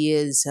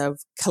ideas of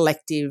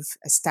collective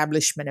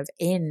establishment of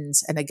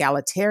ends and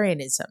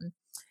egalitarianism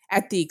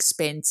at the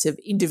expense of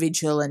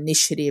individual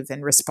initiative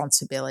and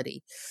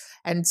responsibility.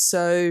 And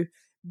so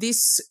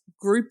this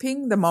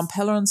grouping, the Mont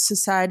Pelerin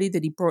Society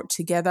that he brought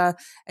together,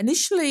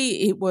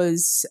 initially it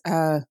was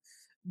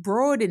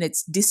broad in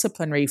its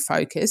disciplinary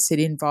focus. It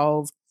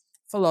involved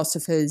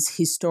philosophers,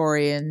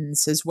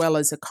 historians, as well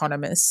as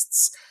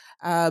economists,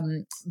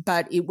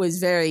 but it was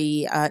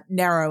very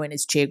narrow in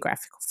its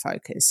geographical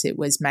focus. It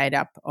was made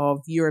up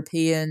of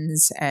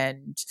Europeans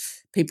and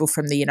people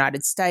from the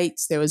United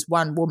States. There was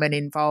one woman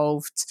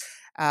involved,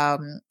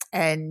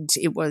 and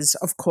it was,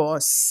 of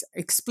course,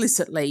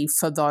 explicitly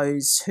for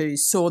those who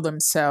saw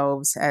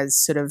themselves as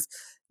sort of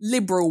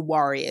liberal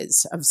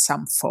warriors of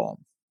some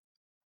form.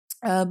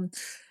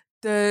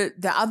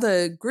 The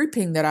other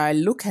grouping that I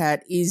look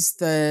at is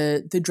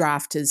the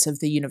drafters of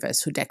the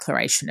Universal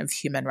Declaration of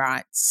Human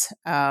Rights.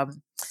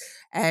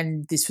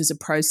 And this was a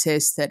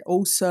process that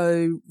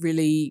also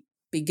really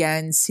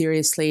began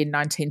seriously in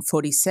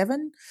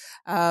 1947.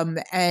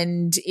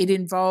 And it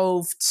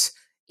involved,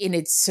 in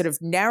its sort of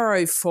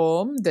narrow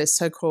form, the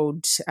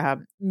so-called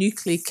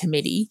Nuclear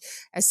Committee,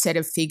 a set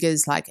of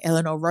figures like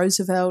Eleanor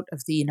Roosevelt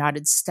of the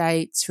United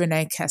States,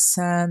 René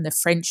Cassin, the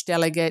French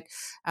delegate,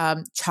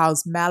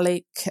 Charles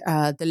Malik,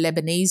 the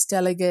Lebanese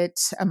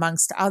delegate,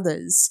 amongst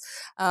others.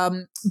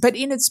 But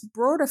in its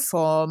broader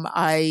form,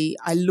 I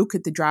look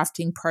at the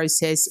drafting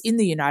process in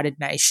the United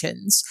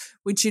Nations,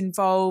 which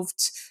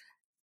involved,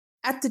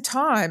 at the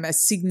time, a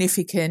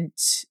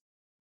significant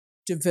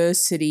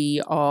diversity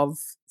of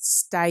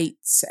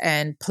states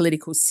and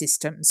political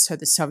systems. So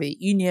the Soviet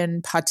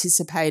Union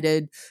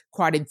participated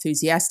quite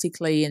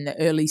enthusiastically in the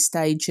early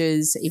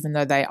stages, even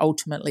though they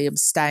ultimately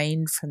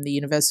abstained from the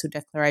Universal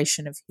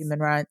Declaration of Human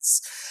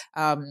Rights.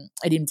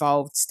 It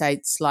involved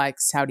states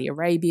like Saudi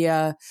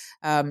Arabia.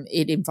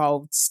 It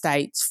involved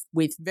states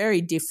with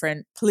very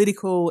different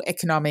political,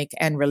 economic,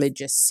 and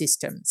religious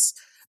systems.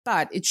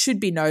 But it should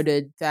be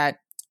noted that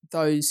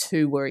those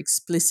who were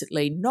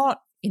explicitly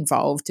not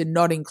involved and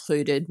not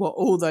included were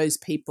all those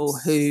people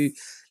who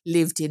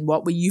lived in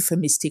what were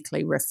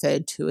euphemistically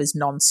referred to as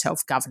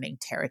non-self-governing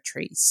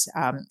territories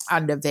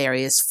under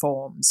various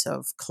forms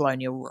of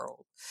colonial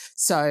rule.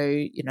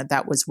 So,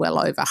 that was well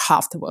over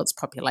half the world's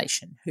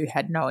population who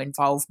had no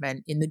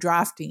involvement in the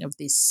drafting of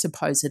this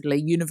supposedly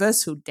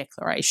universal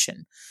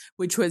declaration,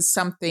 which was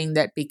something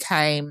that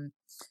became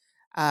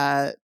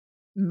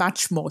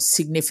much more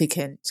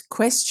significant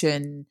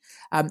question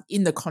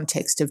in the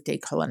context of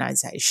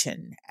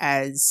decolonization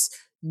as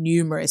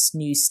numerous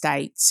new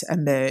states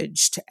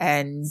emerged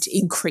and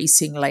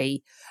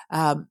increasingly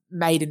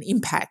made an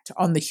impact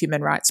on the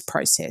human rights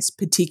process,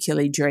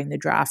 particularly during the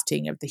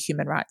drafting of the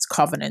Human Rights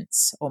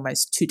Covenants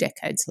almost 2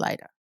 decades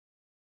later.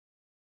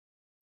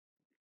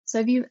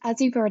 So as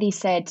you've already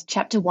said,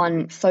 Chapter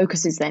 1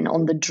 focuses then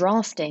on the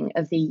drafting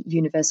of the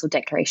Universal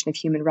Declaration of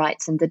Human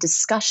Rights and the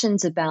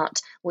discussions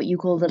about what you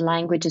call the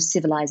language of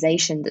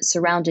civilization that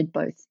surrounded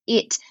both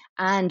it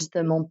and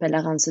the Mont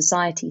Pelerin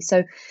Society.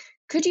 So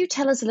could you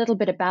tell us a little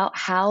bit about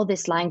how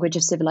this language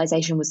of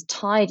civilization was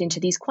tied into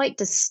these quite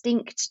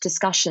distinct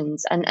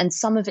discussions and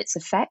some of its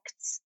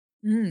effects?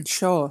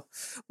 Sure.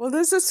 Well,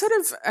 there's a sort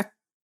of a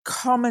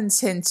common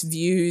sense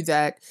view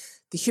that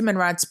The Human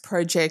Rights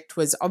Project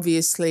was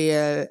obviously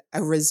a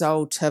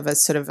result of a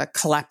sort of a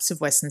collapse of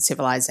Western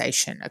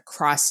civilization, a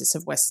crisis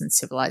of Western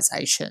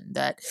civilization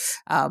that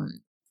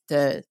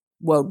the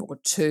World War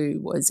II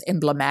was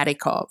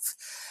emblematic of.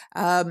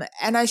 And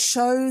I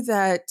show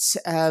that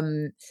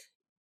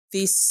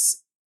this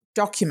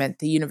document,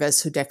 the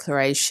Universal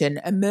Declaration,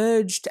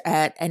 emerged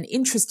at an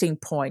interesting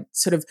point,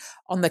 sort of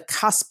on the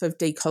cusp of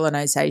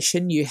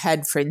decolonization. You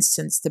had, for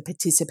instance, the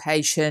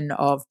participation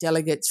of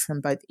delegates from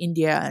both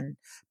India and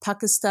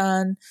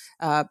Pakistan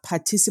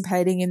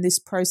participating in this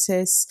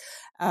process.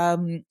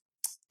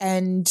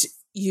 And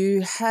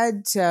you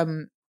had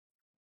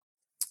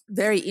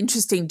very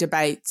interesting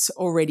debates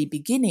already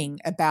beginning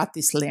about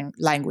this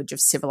language of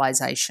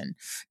civilization.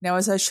 Now,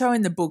 as I show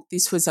in the book,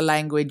 this was a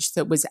language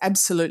that was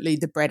absolutely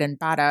the bread and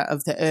butter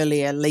of the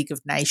earlier League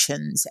of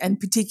Nations, and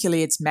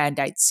particularly its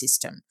mandate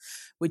system,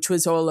 which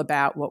was all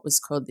about what was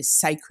called this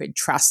sacred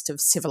trust of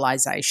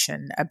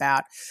civilization,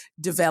 about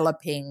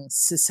developing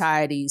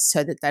societies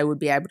so that they would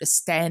be able to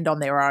stand on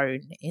their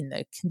own in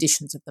the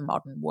conditions of the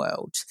modern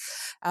world.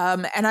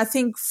 And I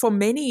think for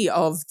many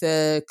of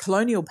the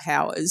colonial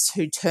powers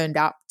who turned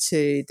up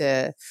to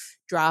the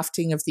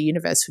drafting of the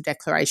Universal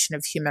Declaration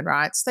of Human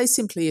Rights, they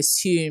simply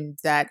assumed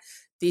that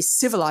this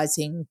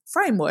civilizing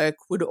framework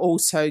would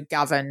also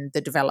govern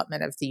the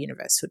development of the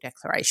Universal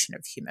Declaration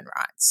of Human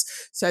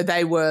Rights. So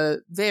they were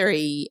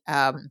very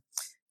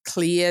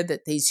clear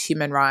that these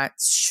human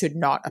rights should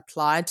not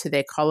apply to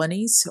their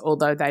colonies,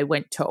 although they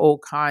went to all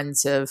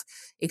kinds of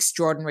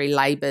extraordinary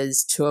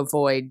labours to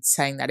avoid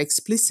saying that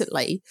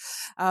explicitly.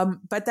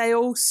 But they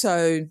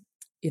also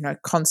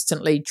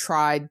constantly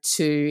tried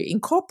to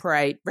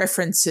incorporate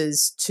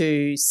references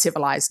to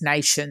civilized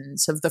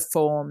nations of the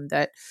form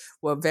that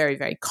were very,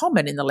 very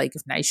common in the League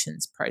of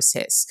Nations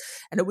process.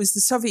 And it was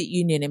the Soviet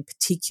Union in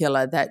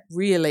particular that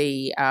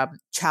really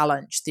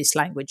challenged this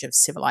language of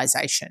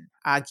civilization,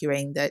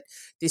 arguing that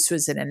this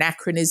was an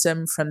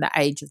anachronism from the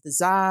age of the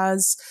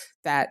Tsars,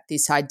 that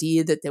this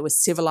idea that there were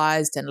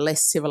civilized and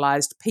less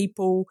civilized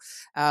people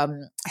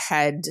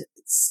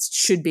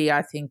should be,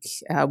 I think,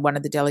 one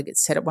of the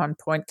delegates said at one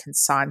point,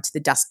 consigned to the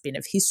dustbin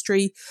of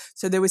history.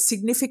 So there were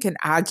significant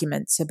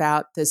arguments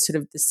about the sort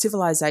of the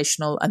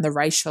civilizational and the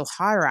racial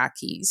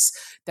hierarchies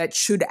that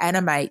should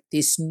animate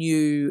this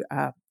new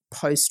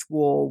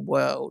post-war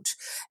world.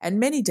 And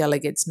many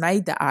delegates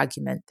made the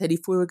argument that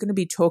if we were going to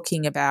be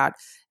talking about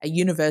a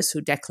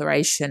universal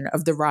declaration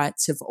of the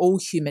rights of all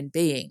human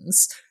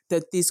beings,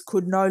 that this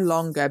could no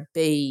longer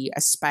be a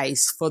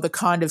space for the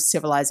kind of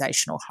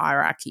civilizational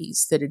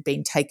hierarchies that had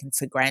been taken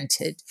for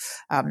granted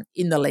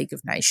in the League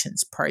of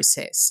Nations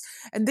process.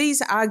 And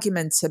these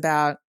arguments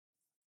about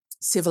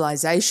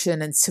civilization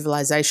and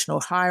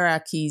civilizational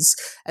hierarchies,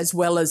 as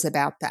well as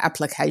about the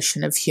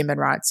application of human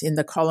rights in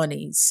the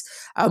colonies,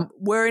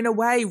 were in a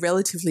way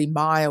relatively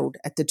mild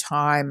at the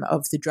time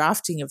of the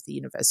drafting of the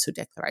Universal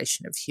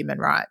Declaration of Human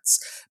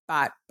Rights.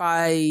 But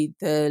by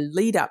the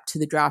lead up to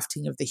the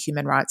drafting of the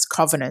Human Rights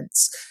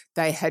Covenants,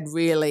 they had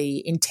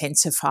really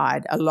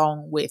intensified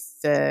along with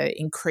the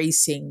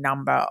increasing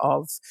number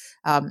of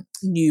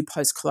new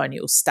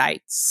post-colonial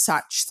states,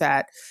 such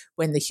that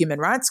when the Human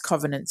Rights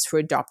Covenants were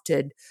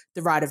adopted,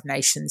 the right of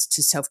nations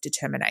to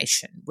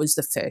self-determination was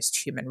the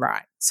first human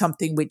right,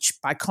 something which,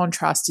 by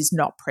contrast, is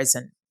not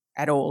present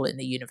at all in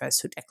the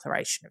Universal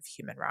Declaration of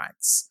Human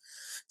Rights.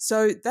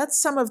 So that's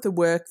some of the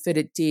work that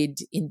it did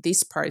in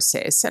this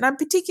process. And I'm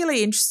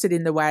particularly interested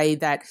in the way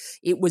that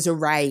it was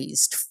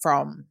erased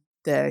from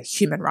the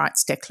Human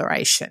Rights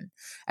Declaration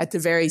at the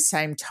very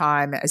same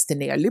time as the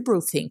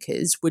neoliberal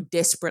thinkers were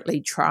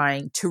desperately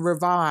trying to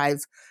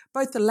revive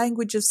both the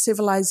language of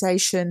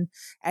civilization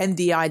and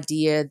the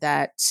idea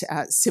that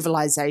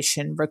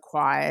civilization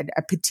required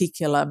a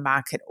particular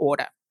market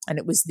order. And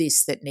it was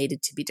this that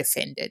needed to be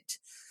defended.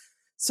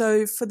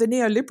 So for the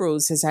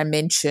neoliberals, as I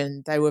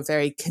mentioned, they were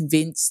very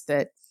convinced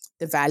that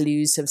the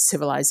values of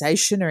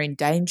civilization are in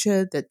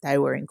danger, that they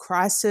were in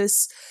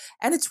crisis.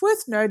 And it's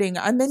worth noting,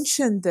 I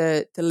mentioned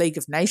the League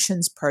of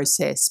Nations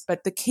process,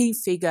 but the key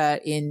figure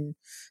in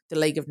the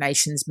League of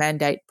Nations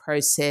mandate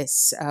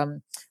process,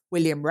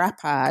 William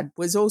Rappard,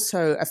 was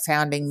also a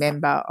founding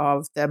member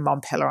of the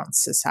Mont Pelerin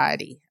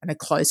Society and a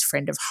close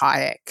friend of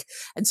Hayek.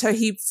 And so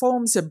he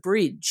forms a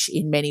bridge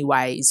in many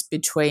ways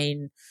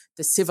between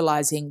the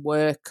civilizing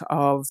work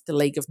of the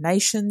League of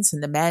Nations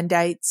and the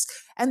mandates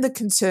and the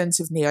concerns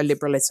of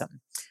neoliberalism,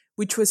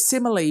 which was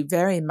similarly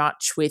very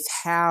much with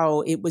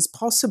how it was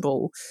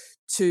possible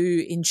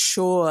to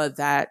ensure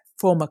that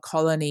former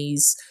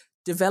colonies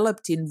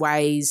developed in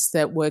ways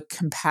that were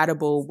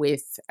compatible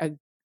with an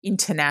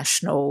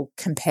international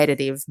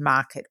competitive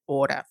market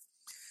order.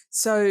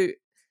 So,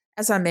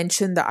 as I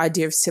mentioned, the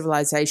idea of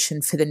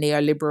civilization for the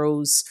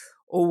neoliberals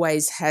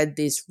always had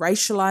this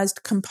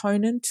racialized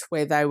component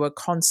where they were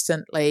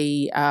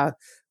constantly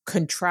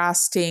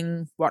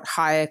contrasting what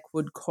Hayek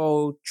would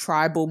call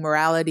tribal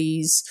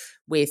moralities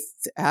with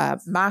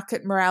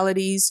market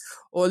moralities,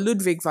 or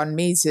Ludwig von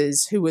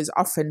Mises, who was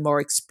often more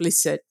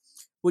explicit,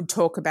 would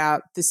talk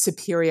about the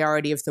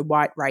superiority of the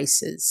white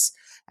races.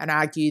 and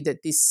argue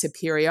that this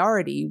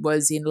superiority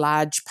was in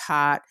large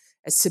part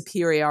a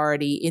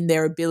superiority in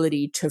their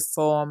ability to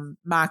form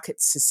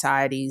market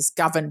societies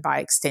governed by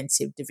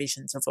extensive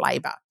divisions of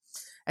labour.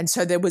 And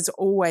so there was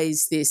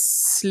always this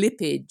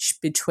slippage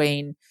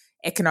between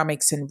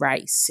economics and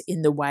race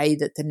in the way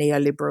that the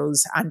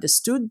neoliberals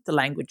understood the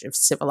language of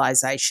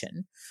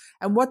civilization.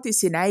 And what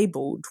this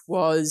enabled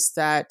was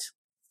that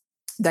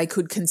they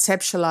could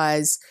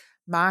conceptualize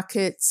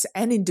markets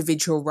and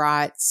individual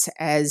rights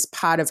as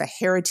part of a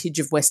heritage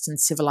of Western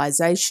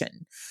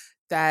civilization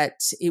that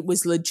it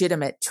was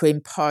legitimate to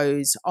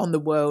impose on the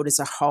world as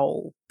a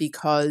whole,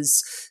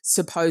 because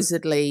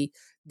supposedly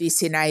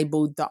this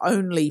enabled the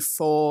only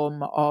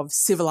form of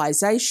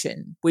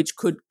civilization which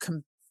could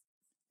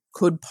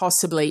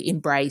possibly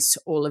embrace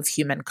all of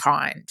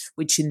humankind,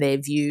 which in their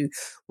view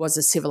was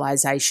a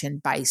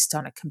civilization based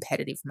on a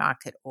competitive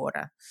market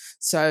order.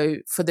 So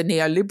for the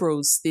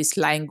neoliberals, this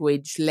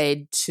language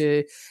led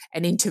to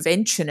an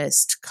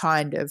interventionist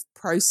kind of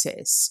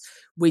process,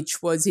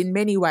 which was in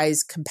many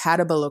ways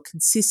compatible or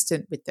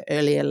consistent with the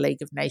earlier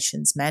League of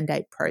Nations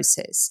mandate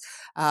process,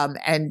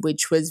 and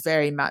which was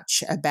very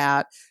much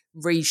about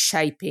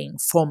reshaping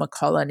former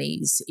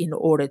colonies in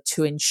order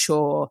to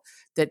ensure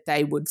that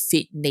they would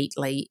fit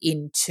neatly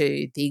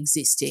into the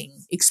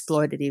existing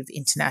exploitative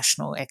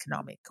international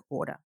economic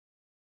order.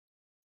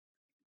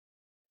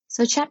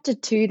 So Chapter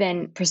 2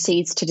 then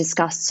proceeds to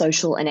discuss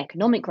social and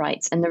economic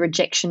rights and the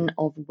rejection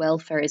of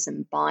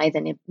welfarism by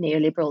the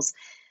neoliberals.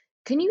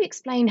 Can you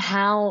explain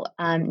how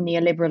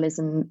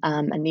neoliberalism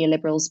and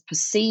neoliberals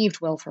perceived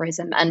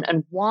welfarism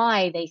and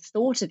why they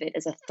thought of it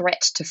as a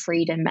threat to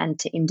freedom and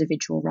to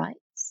individual rights?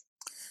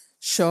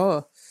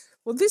 Sure.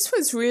 Well, this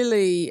was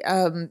really,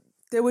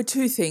 there were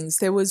two things.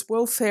 There was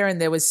welfare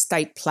and there was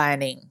state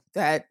planning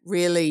that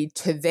really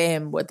to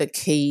them were the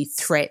key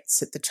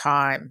threats at the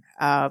time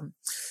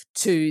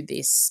to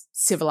this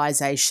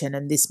civilization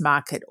and this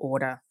market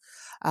order.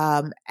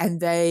 And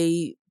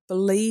they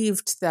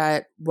believed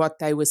that what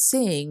they were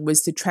seeing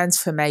was the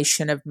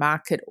transformation of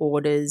market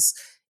orders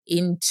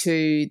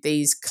into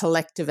these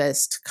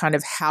collectivist kind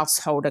of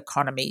household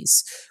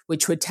economies,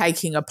 which were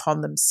taking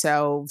upon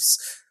themselves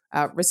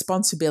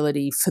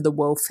responsibility for the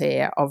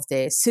welfare of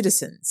their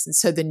citizens. And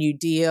so the New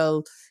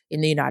Deal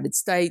in the United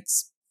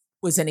States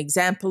was an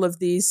example of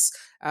this.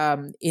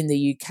 In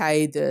the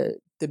UK,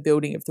 the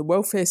building of the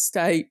welfare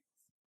state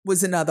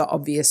was another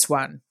obvious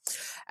one.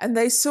 And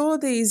they saw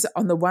these,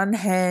 on the one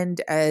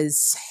hand,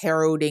 as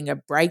heralding a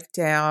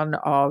breakdown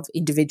of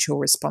individual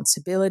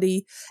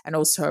responsibility and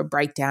also a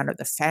breakdown of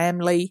the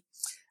family.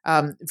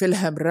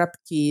 Wilhelm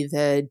Röpke,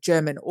 the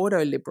German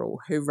auto-liberal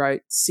who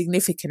wrote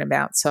significant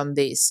amounts on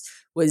this,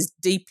 was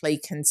deeply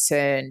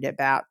concerned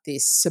about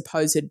this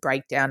supposed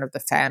breakdown of the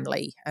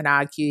family and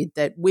argued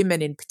that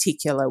women in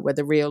particular were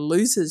the real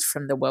losers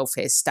from the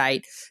welfare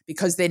state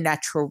because their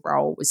natural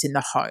role was in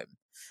the home.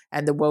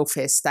 And the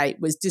welfare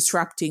state was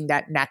disrupting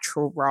that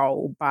natural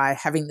role by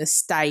having the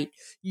state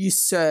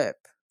usurp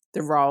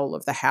the role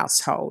of the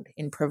household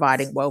in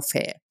providing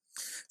welfare.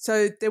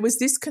 So there was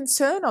this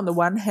concern on the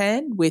one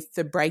hand with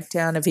the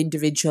breakdown of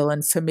individual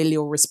and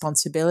familial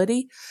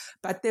responsibility,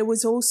 but there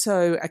was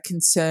also a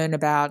concern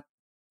about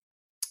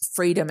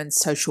freedom and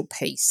social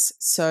peace.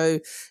 So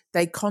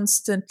they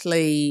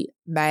constantly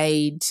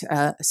made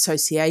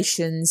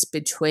associations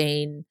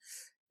between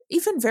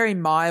even very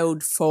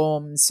mild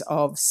forms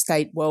of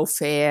state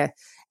welfare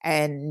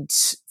and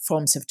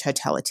forms of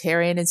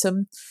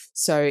totalitarianism.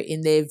 So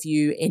in their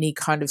view, any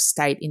kind of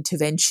state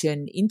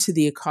intervention into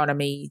the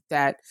economy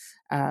that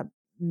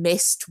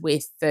messed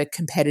with the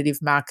competitive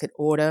market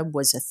order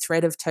was a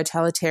threat of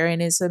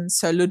totalitarianism.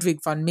 So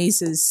Ludwig von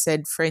Mises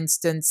said, for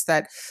instance,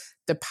 that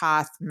the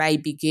path may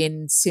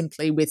begin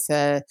simply with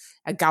a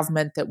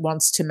government that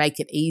wants to make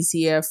it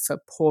easier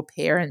for poor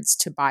parents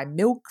to buy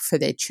milk for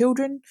their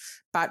children.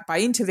 But by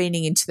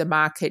intervening into the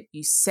market,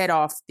 you set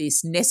off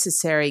this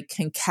necessary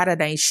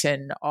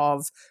concatenation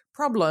of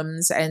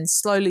problems, and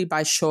slowly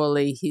by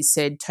surely, he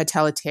said,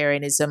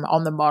 totalitarianism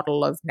on the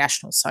model of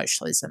National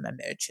Socialism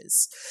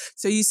emerges.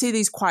 So you see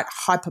these quite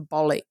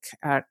hyperbolic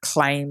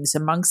claims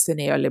amongst the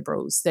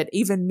neoliberals that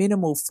even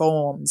minimal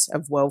forms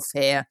of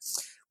welfare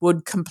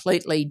would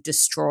completely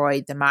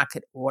destroy the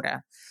market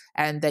order,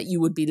 and that you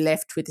would be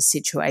left with a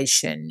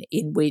situation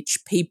in which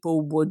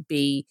people would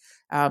be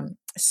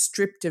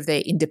stripped of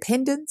their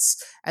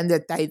independence and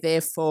that they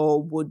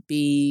therefore would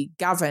be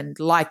governed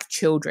like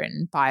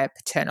children by a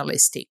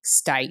paternalistic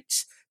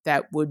state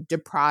that would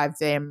deprive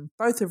them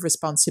both of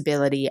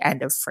responsibility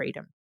and of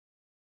freedom.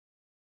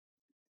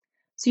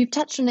 So you've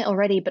touched on it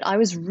already, but I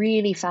was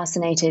really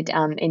fascinated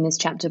in this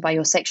chapter by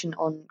your section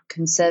on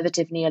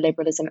conservative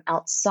neoliberalism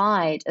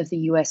outside of the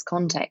US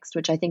context,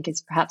 which I think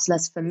is perhaps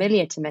less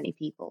familiar to many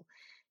people.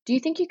 Do you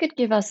think you could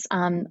give us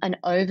an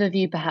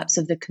overview perhaps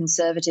of the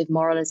conservative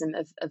moralism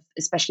of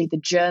especially the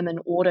German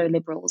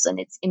auto-liberals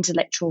and its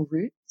intellectual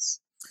roots?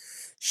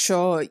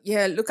 Sure.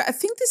 Yeah, look, I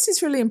think this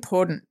is really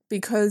important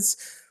because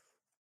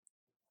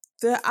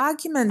the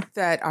argument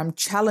that I'm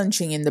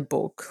challenging in the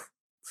book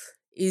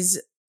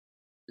is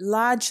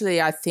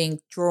largely, I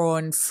think,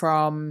 drawn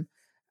from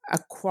a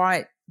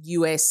quite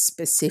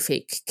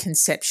US-specific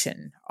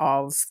conception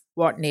of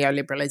what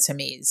neoliberalism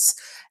is.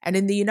 And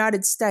in the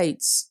United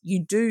States,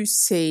 you do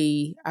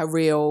see a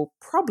real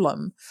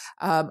problem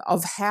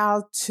of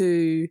how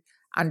to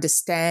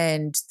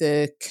understand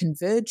the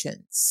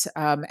convergence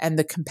and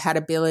the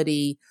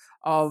compatibility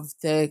of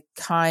the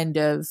kind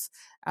of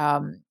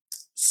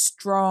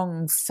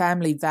strong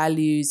family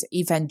values,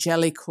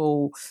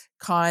 evangelical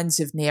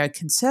kinds of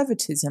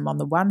neoconservatism on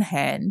the one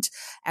hand,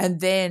 and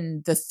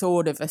then the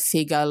thought of a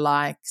figure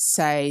like,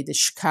 say, the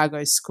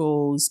Chicago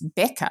School's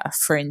Becker,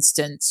 for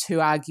instance, who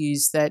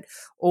argues that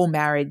all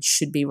marriage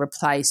should be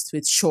replaced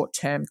with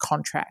short-term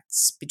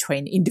contracts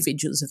between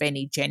individuals of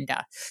any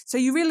gender. So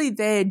you really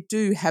there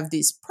do have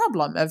this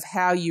problem of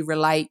how you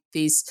relate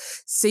this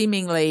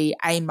seemingly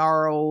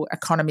amoral,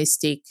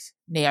 economistic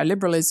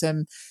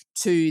neoliberalism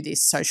to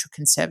this social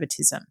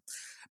conservatism.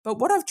 But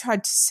what I've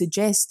tried to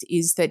suggest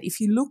is that if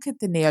you look at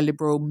the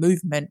neoliberal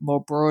movement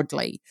more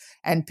broadly,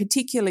 and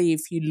particularly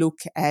if you look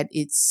at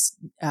its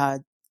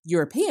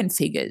European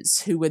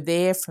figures who were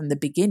there from the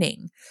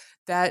beginning,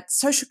 that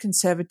social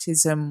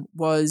conservatism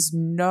was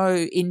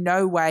in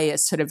no way a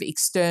sort of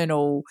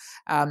external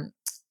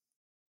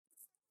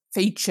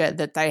feature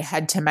that they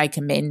had to make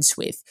amends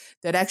with,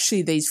 that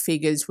actually these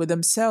figures were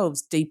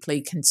themselves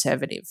deeply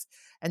conservative.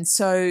 And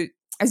so,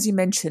 as you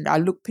mentioned, I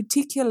look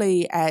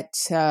particularly at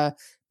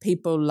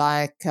people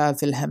like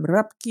Wilhelm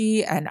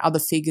Röpke and other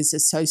figures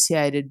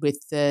associated with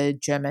the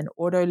German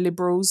Ordo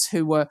liberals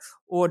who were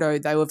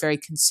they were very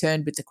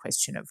concerned with the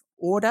question of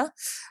order.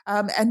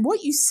 And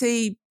what you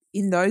see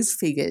in those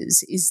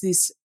figures is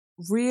this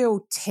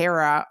real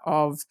terror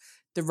of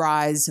the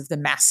rise of the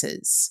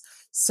masses.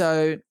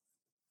 So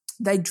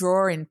they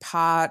draw in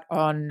part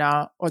on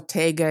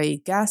Ortega y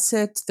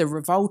Gasset, the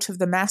revolt of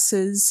the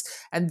masses,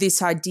 and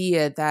this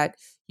idea that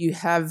you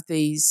have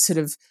these sort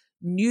of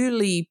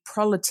newly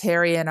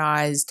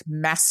proletarianized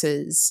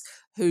masses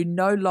who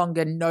no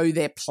longer know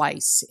their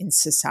place in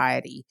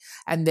society,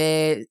 and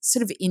they're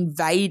sort of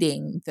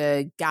invading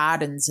the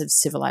gardens of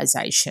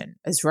civilization,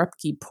 as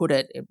Röpke put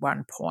it at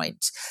one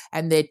point,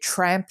 and they're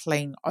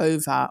trampling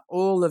over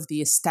all of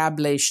the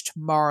established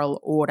moral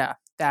order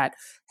that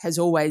has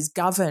always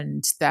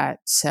governed that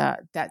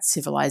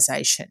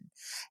civilization.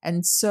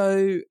 And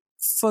so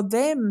for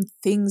them,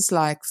 things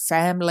like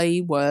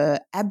family were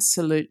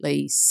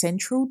absolutely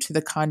central to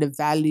the kind of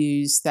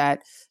values that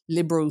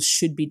liberals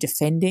should be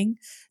defending.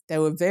 They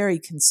were very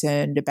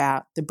concerned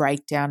about the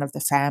breakdown of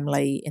the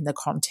family in the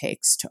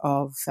context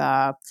of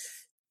the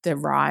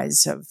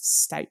rise of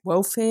state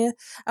welfare.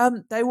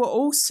 They were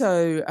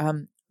also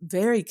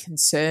very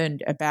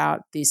concerned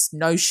about this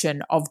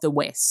notion of the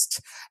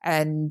West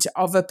and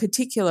of a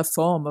particular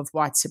form of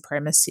white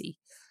supremacy.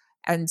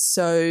 And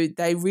so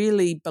they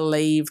really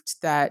believed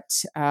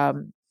that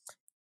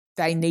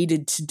they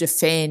needed to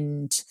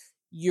defend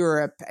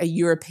Europe, a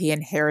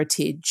European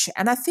heritage.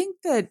 And I think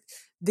that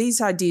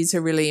these ideas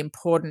are really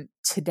important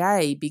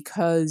today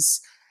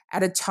because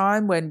at a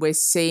time when we're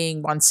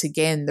seeing once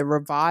again the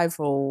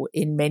revival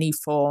in many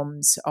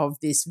forms of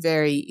this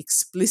very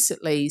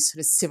explicitly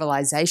sort of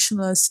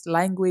civilizationalist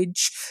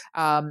language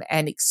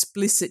and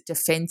explicit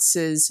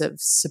defenses of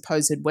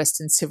supposed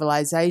Western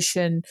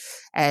civilization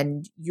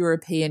and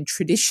European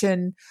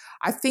tradition,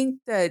 I think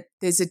that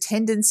there's a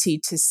tendency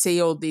to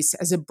see all this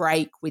as a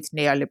break with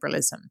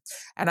neoliberalism.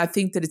 And I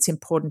think that it's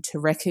important to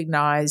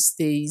recognize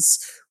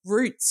these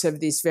roots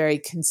of this very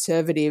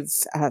conservative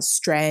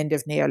strand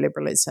of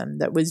neoliberalism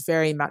that was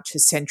very much a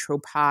central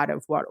part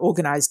of what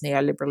organized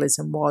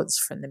neoliberalism was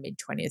from the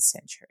mid-20th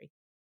century.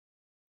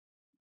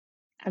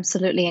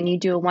 Absolutely. And you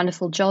do a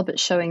wonderful job at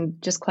showing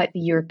just quite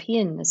the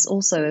Europeanness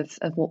also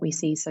of what we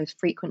see so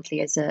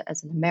frequently as an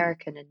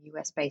American and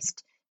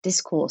US-based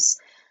discourse.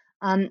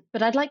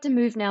 But I'd like to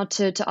move now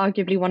to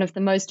arguably one of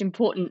the most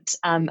important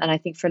and I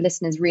think for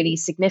listeners really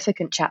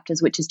significant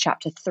chapters, which is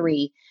chapter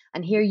 3.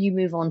 And here you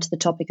move on to the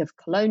topic of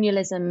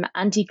colonialism,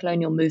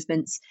 anti-colonial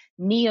movements,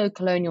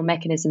 neo-colonial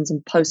mechanisms,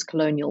 and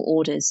post-colonial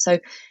orders. So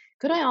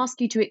could I ask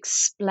you to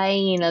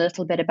explain a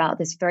little bit about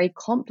this very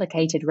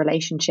complicated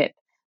relationship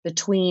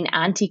between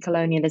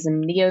anti-colonialism,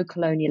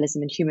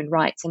 neo-colonialism, and human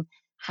rights, and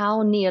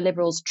how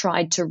neoliberals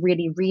tried to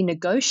really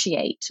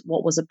renegotiate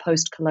what was a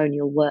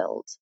post-colonial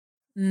world?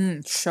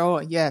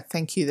 Sure. Yeah,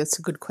 thank you. That's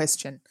a good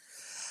question.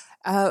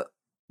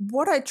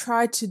 What I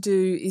try to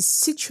do is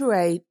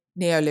situate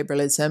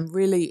neoliberalism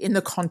really in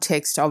the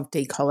context of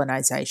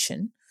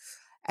decolonization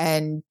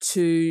and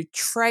to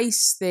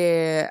trace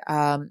their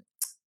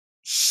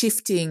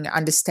shifting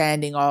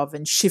understanding of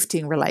and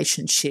shifting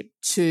relationship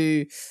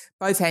to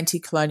both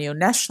anti-colonial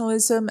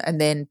nationalism and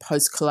then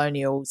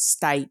post-colonial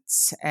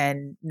states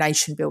and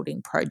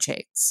nation-building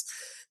projects.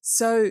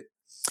 So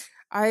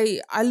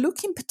I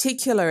look in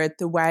particular at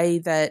the way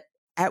that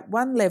at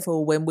one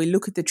level, when we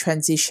look at the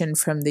transition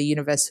from the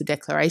Universal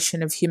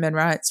Declaration of Human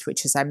Rights,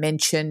 which, as I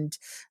mentioned,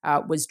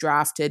 was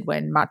drafted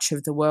when much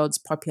of the world's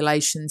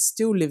population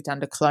still lived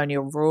under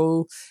colonial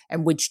rule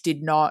and which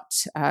did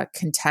not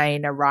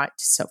contain a right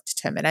to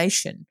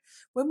self-determination,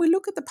 when we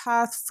look at the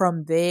path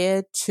from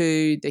there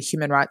to the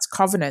Human Rights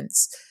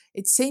Covenants,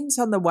 it seems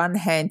on the one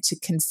hand to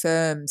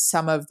confirm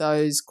some of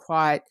those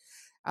quite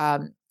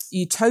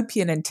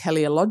utopian and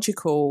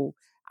teleological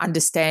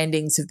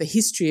understandings of the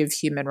history of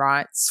human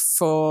rights,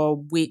 for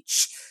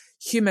which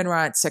human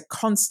rights are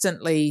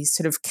constantly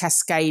sort of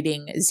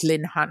cascading, as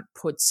Lynn Hunt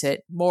puts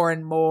it. More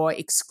and more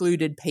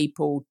excluded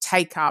people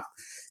take up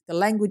the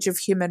language of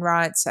human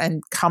rights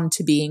and come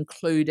to be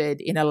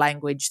included in a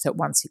language that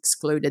once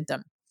excluded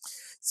them.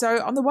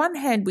 So on the one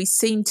hand, we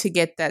seem to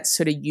get that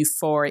sort of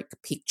euphoric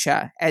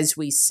picture as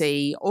we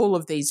see all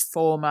of these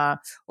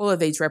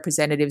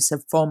representatives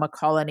of former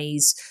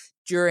colonies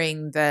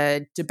during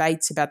the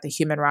debates about the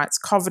Human Rights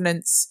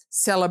Covenants,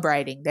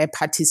 celebrating their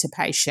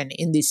participation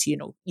in this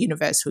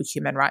universal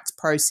human rights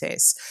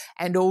process,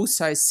 and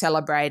also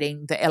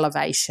celebrating the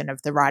elevation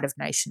of the right of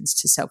nations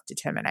to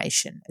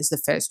self-determination as the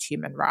first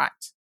human right.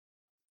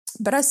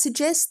 But I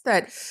suggest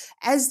that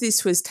as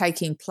this was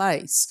taking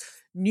place,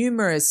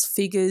 numerous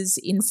figures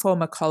in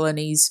former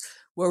colonies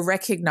were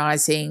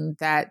recognising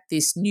that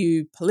this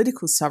new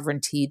political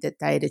sovereignty that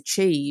they had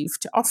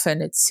achieved,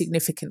 often at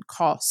significant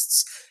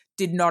costs,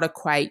 did not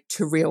equate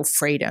to real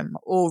freedom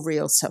or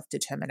real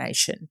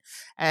self-determination.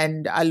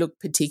 And I look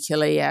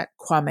particularly at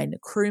Kwame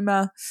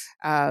Nkrumah,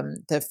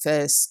 the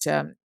first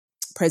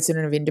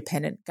president of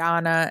independent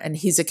Ghana, and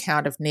his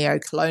account of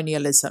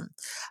neo-colonialism.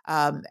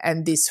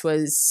 And this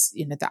was,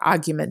 the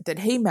argument that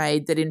he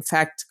made that, in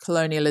fact,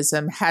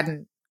 colonialism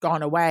hadn't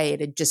gone away.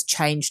 It had just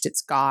changed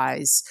its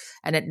guise,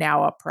 and it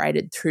now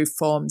operated through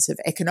forms of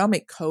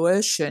economic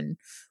coercion,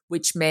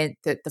 which meant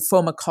that the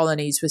former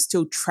colonies were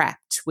still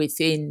trapped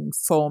within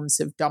forms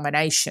of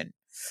domination.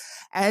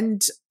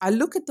 And I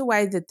look at the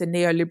way that the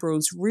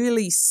neoliberals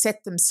really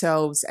set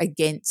themselves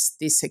against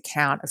this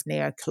account of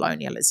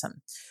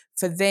neocolonialism.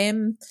 For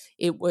them,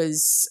 it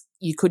was,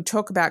 you could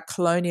talk about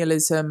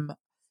colonialism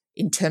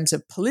in terms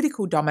of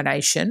political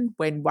domination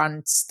when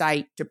one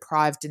state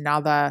deprived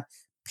another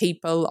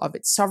people of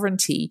its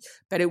sovereignty,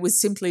 but it was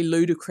simply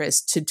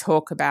ludicrous to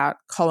talk about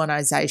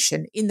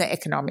colonization in the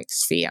economic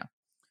sphere.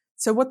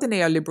 So what the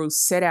neoliberals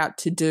set out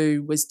to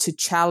do was to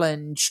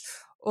challenge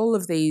all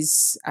of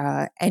these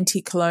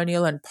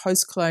anti-colonial and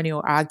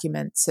post-colonial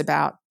arguments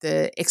about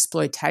the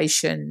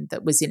exploitation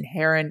that was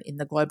inherent in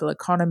the global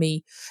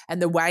economy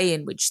and the way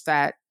in which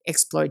that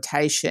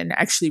exploitation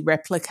actually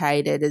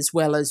replicated, as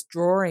well as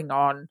drawing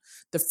on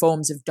the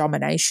forms of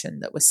domination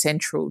that were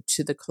central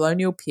to the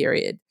colonial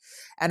period.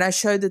 And I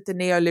showed that the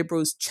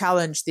neoliberals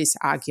challenged this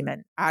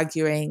argument,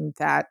 arguing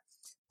that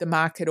the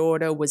market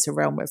order was a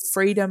realm of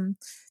freedom,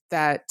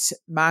 that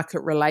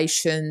market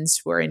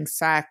relations were in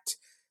fact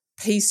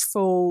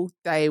peaceful,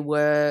 they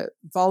were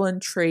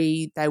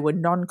voluntary, they were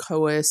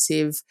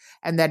non-coercive,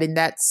 and that in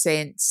that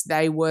sense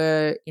they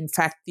were in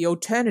fact the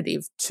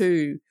alternative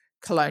to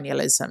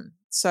colonialism.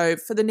 So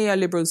for the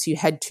neoliberals, you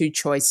had two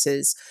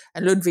choices,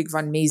 and Ludwig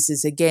von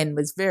Mises again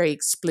was very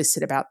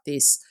explicit about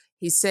this.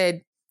 He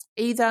said,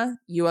 either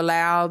you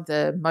allow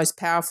the most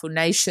powerful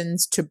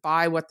nations to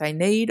buy what they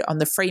need on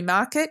the free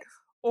market,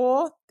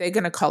 or they're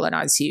going to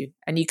colonize you.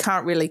 And you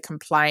can't really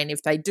complain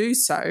if they do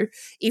so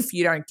if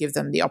you don't give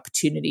them the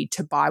opportunity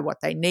to buy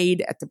what they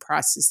need at the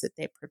prices that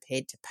they're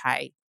prepared to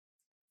pay.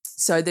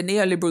 So the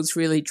neoliberals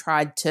really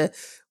tried to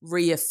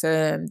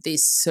reaffirm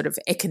this sort of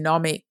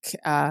economic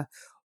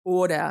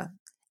order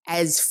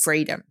as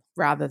freedom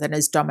rather than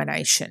as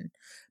domination.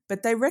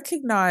 But they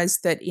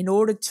recognized that in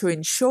order to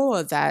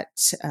ensure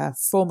that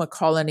former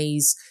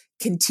colonies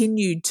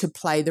continued to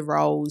play the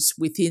roles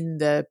within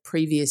the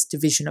previous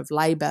division of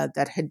labour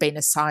that had been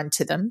assigned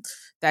to them,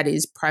 that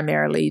is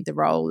primarily the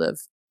role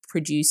of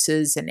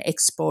producers and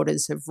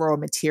exporters of raw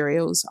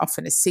materials,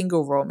 often a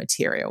single raw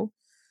material,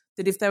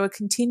 that if they were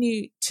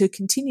continue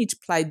to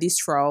play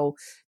this role,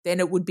 then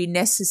it would be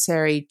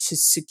necessary to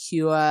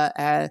secure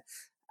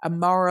a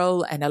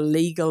moral and a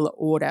legal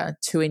order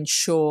to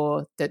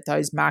ensure that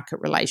those market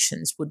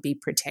relations would be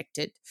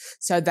protected.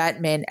 So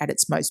that meant at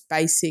its most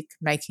basic,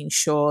 making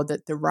sure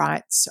that the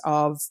rights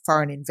of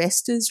foreign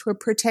investors were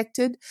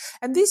protected.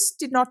 And this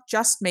did not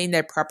just mean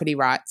their property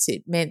rights.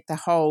 It meant the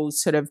whole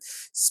sort of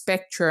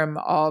spectrum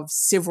of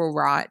civil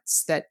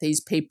rights that these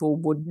people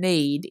would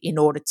need in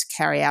order to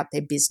carry out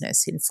their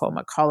business in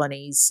former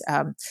colonies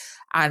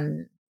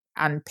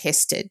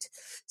unpested.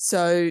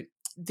 So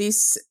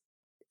this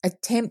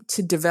attempt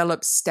to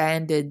develop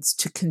standards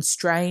to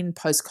constrain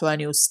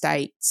post-colonial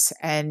states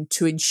and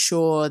to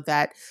ensure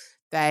that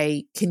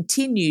they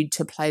continued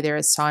to play their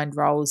assigned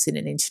roles in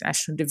an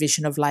international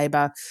division of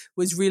labour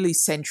was really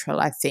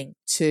central, I think,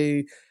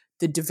 to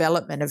the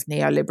development of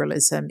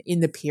neoliberalism in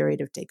the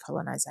period of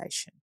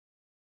decolonisation.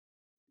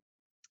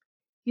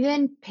 You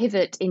then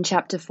pivot in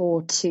chapter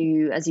 4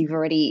 to, as you've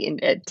already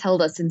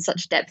told us in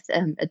such depth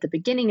at the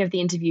beginning of the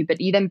interview,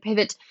 but you then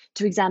pivot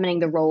to examining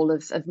the role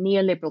of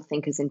neoliberal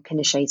thinkers in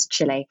Pinochet's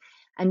Chile.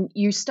 And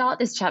you start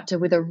this chapter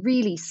with a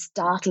really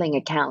startling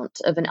account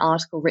of an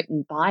article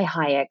written by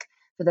Hayek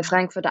for the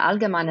Frankfurter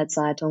Allgemeine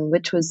Zeitung,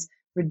 which was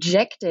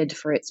rejected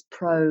for its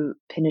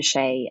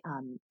pro-Pinochet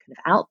kind of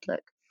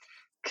outlook.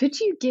 Could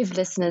you give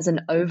listeners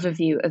an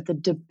overview of the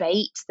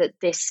debate that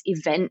this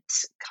event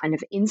kind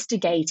of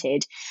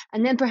instigated,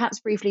 and then perhaps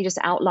briefly just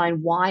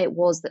outline why it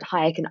was that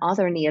Hayek and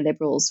other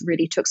neoliberals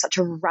really took such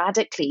a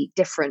radically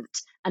different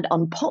and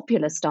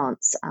unpopular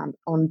stance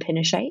on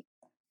Pinochet?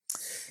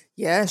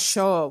 Yeah,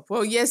 sure.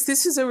 Well, yes,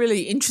 this is a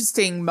really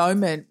interesting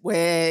moment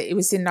where it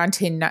was in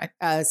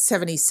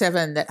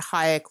 1977 that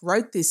Hayek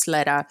wrote this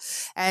letter,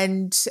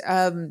 and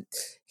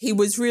he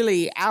was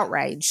really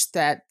outraged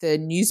that the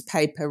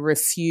newspaper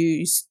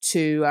refused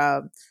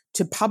to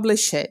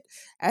publish it.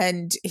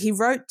 And he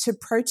wrote to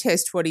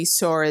protest what he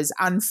saw as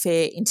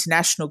unfair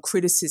international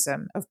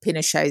criticism of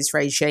Pinochet's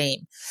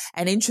regime.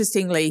 And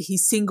interestingly, he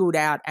singled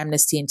out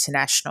Amnesty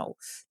International,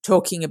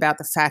 talking about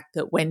the fact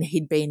that when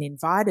he'd been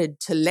invited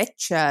to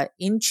lecture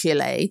in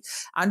Chile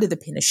under the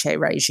Pinochet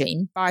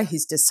regime by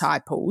his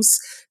disciples,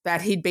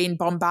 that he'd been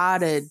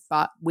bombarded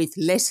with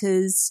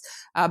letters,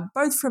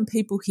 both from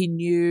people he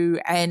knew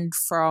and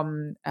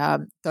from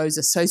those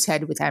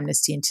associated with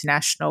Amnesty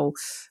International,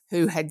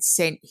 who had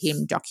sent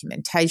him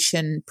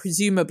documentation.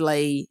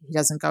 Presumably, he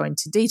doesn't go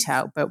into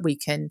detail, but we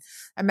can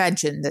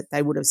imagine that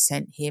they would have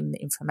sent him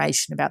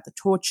information about the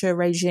torture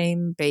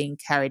regime being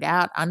carried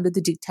out under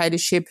the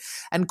dictatorship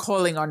and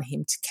calling on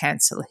him to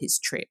cancel his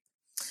trip.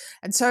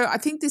 And so I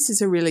think this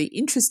is a really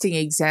interesting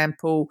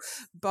example,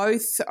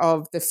 both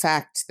of the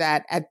fact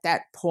that at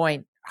that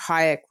point,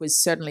 Hayek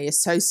was certainly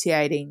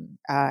associating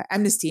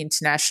Amnesty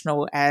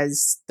International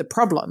as the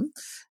problem,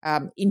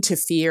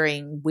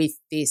 interfering with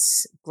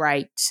this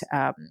great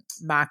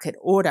market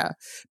order.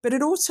 But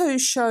it also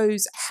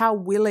shows how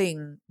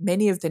willing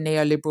many of the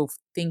neoliberal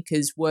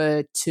thinkers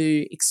were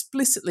to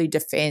explicitly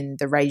defend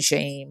the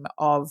regime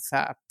of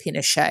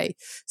Pinochet.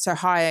 So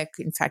Hayek,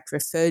 in fact,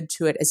 referred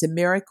to it as a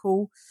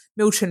miracle.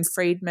 Milton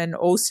Friedman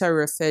also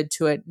referred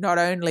to it not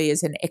only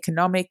as an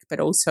economic, but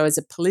also as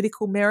a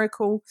political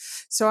miracle.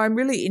 So I'm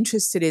really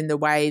interested in the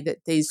way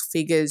that these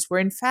figures were,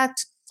 in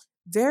fact,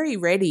 very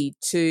ready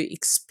to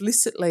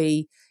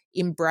explicitly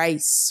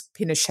embrace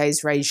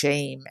Pinochet's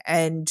regime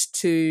and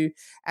to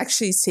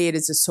actually see it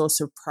as a source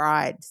of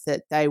pride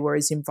that they were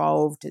as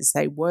involved as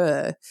they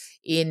were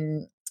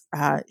in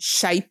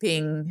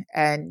shaping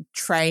and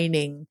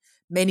training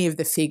many of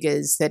the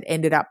figures that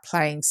ended up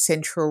playing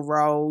central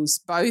roles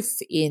both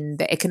in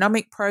the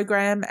economic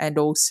program and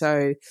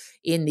also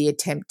in the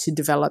attempt to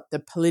develop the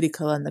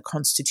political and the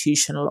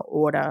constitutional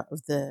order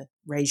of the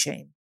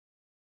regime.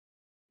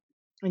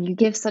 And you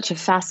give such a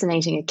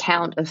fascinating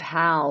account of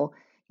how,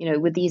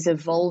 with these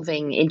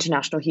evolving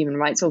international human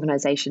rights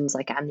organizations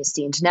like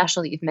Amnesty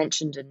International that you've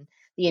mentioned, and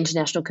the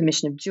International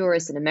Commission of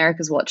Jurists and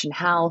America's Watch, and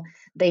how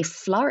they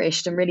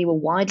flourished and really were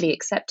widely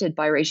accepted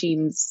by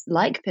regimes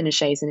like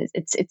Pinochet's. And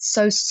it's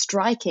so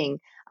striking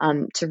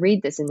to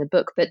read this in the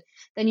book. But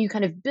then you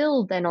kind of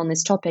build then on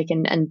this topic,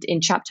 and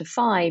in chapter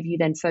 5, you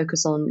then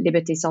focus on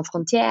Liberté Sans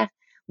Frontières,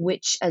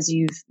 which, as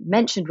you've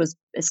mentioned, was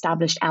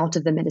established out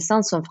of the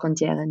Médecins Sans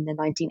Frontières in the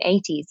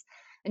 1980s.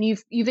 And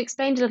you've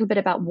explained a little bit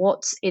about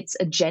what its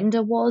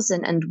agenda was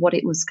and what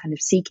it was kind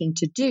of seeking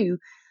to do.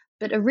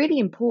 But a really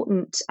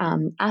important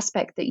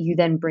aspect that you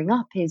then bring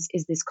up is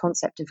this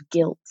concept of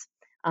guilt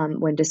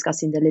when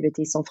discussing the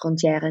Liberté Sans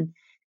Frontières. And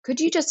could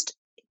you just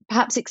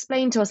perhaps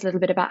explain to us a little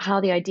bit about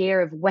how the idea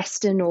of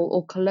Western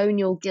or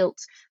colonial guilt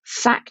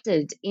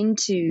factored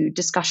into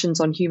discussions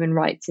on human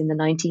rights in the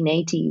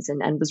 1980s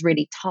and was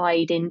really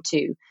tied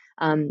into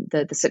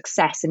the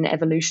success and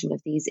evolution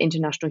of these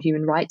international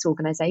human rights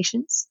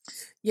organizations?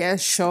 Yeah,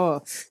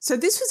 sure. So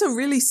this was a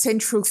really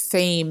central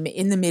theme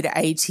in the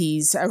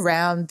mid-80s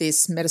around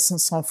this Médecins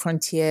Sans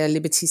Frontières,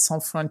 Liberté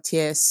Sans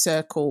Frontières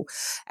circle.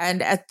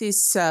 And at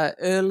this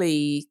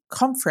early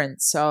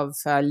conference of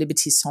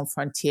Liberté Sans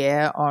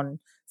Frontières on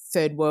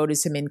Third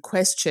Worldism in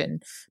Question,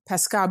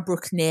 Pascal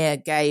Bruckner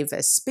gave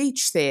a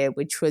speech there,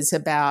 which was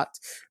about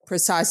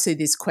precisely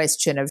this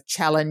question of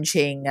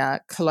challenging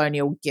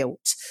colonial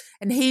guilt.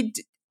 And he'd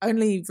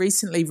only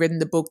recently written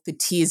the book, The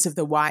Tears of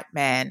the White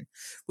Man,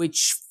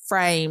 which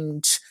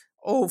framed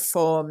all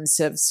forms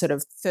of sort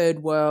of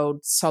third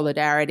world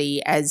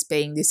solidarity as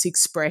being this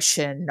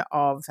expression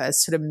of a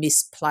sort of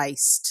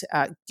misplaced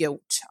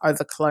guilt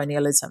over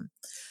colonialism.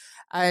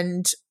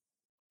 And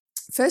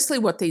firstly,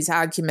 what these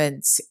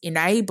arguments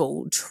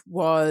enabled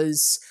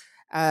was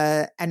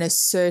an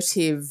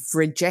assertive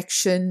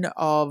rejection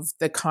of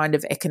the kind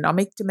of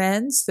economic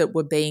demands that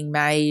were being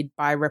made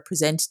by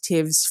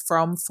representatives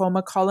from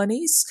former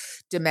colonies,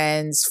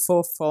 demands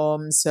for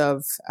forms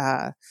of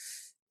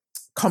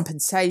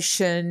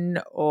compensation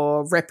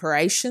or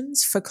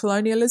reparations for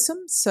colonialism.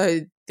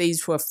 So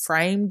these were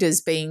framed as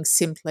being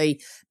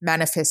simply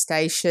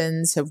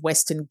manifestations of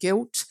Western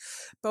guilt.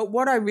 But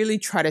what I really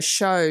try to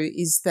show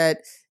is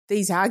that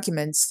these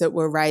arguments that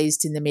were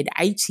raised in the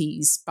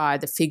mid-80s by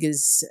the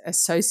figures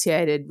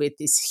associated with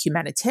this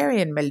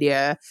humanitarian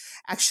milieu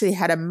actually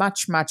had a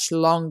much, much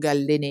longer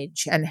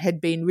lineage and had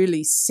been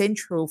really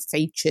central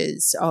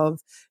features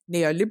of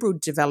neoliberal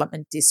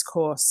development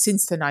discourse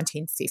since the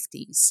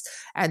 1950s,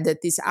 and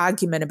that this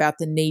argument about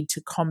the need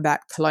to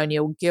combat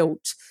colonial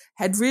guilt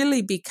had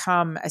really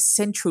become a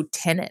central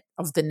tenet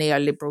of the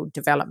neoliberal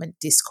development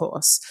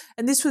discourse.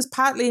 And this was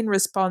partly in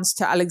response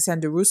to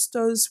Alexander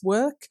Rusto's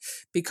work,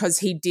 because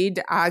he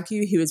did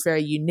argue, he was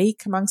very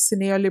unique amongst the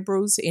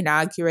neoliberals in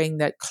arguing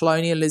that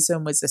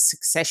colonialism was a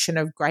succession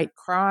of great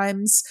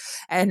crimes,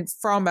 and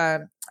from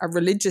a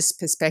religious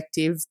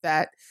perspective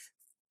that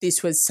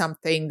this was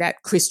something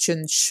that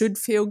Christians should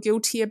feel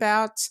guilty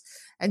about.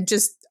 And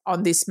just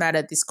on this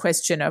matter, this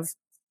question of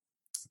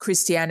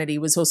Christianity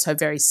was also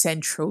very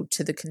central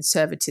to the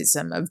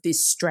conservatism of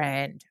this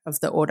strand of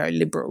the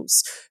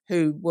ordo-liberals,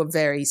 who were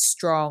very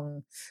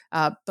strong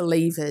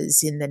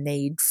believers in the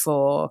need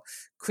for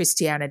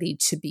Christianity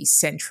to be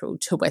central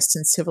to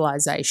Western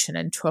civilization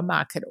and to a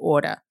market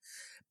order.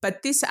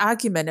 But this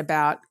argument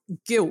about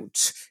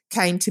guilt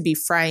came to be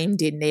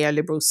framed in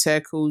neoliberal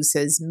circles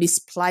as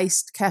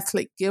misplaced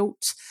Catholic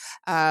guilt,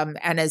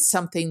 and as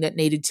something that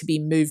needed to be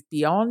moved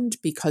beyond,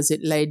 because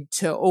it led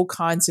to all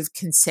kinds of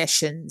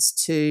concessions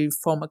to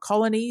former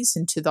colonies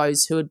and to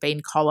those who had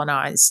been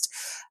colonized.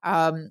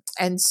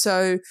 And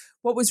so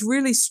what was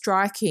really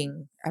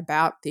striking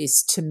about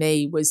this to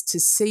me was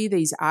to see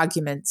these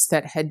arguments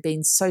that had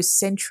been so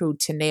central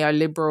to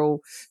neoliberal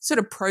sort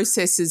of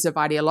processes of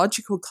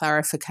ideological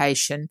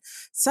clarification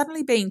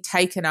suddenly being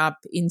taken up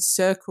in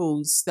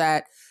circles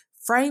that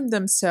framed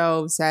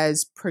themselves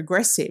as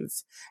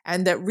progressive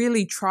and that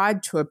really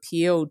tried to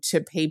appeal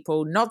to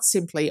people not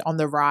simply on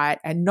the right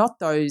and not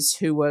those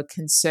who were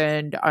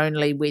concerned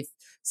only with,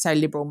 say,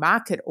 liberal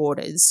market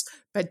orders,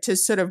 but to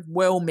sort of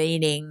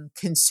well-meaning,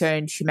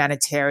 concerned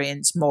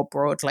humanitarians more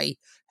broadly,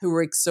 who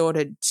were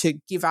exhorted to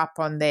give up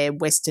on their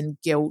Western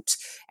guilt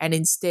and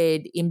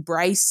instead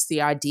embrace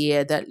the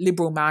idea that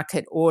liberal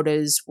market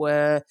orders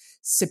were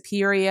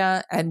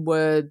superior and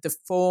were the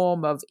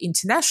form of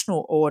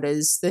international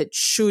orders that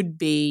should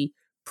be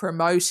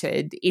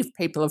promoted if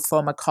people of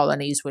former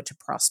colonies were to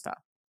prosper.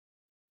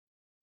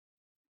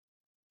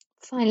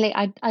 Finally,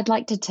 I'd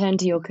like to turn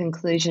to your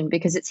conclusion,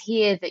 because it's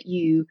here that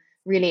you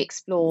really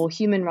explore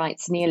human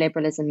rights,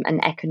 neoliberalism,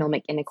 and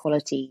economic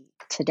inequality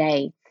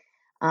today.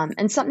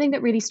 And something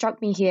that really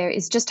struck me here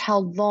is just how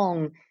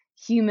long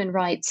human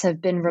rights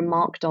have been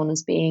remarked on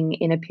as being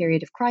in a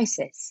period of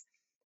crisis.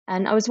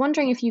 And I was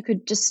wondering if you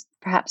could just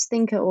perhaps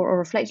think or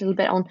reflect a little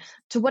bit on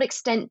to what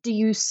extent do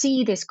you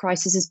see this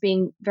crisis as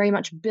being very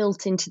much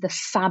built into the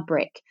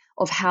fabric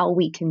of how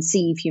we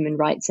conceive human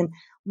rights, and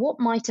what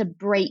might a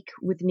break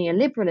with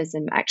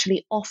neoliberalism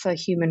actually offer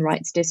human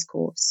rights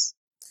discourse?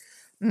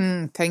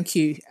 Thank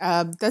you.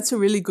 That's a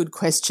really good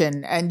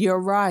question. And you're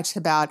right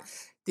about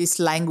this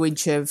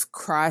language of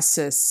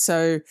crisis.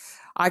 So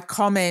I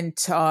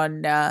comment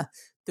on the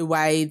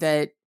way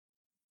that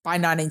by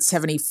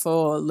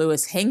 1974,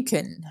 Louis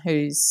Henkin,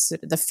 who's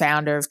the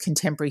founder of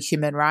contemporary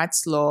human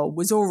rights law,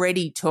 was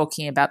already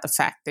talking about the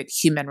fact that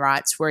human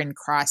rights were in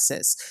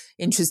crisis.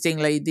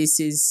 Interestingly, this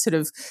is sort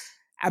of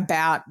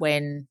about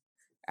when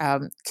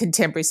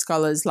contemporary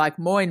scholars like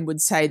Moyne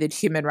would say that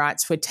human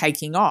rights were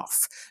taking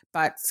off.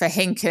 But for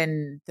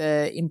Henkin,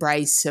 the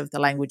embrace of the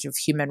language of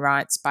human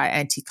rights by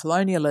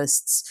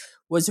anti-colonialists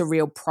was a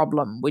real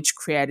problem, which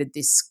created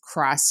this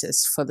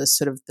crisis for the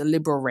sort of the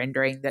liberal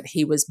rendering that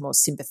he was more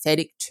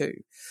sympathetic to.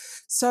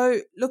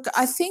 So, look,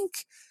 I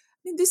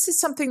mean, this is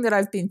something that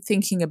I've been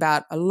thinking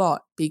about a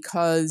lot,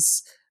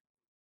 because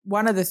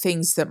one of the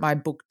things that my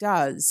book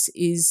does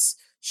is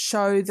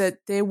show that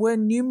there were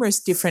numerous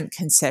different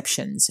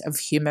conceptions of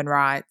human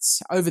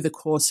rights over the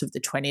course of the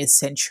 20th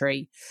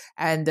century,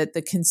 and that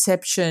the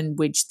conception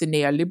which the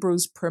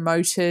neoliberals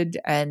promoted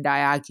and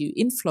I argue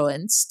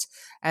influenced,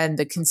 and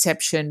the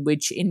conception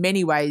which in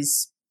many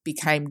ways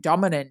became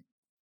dominant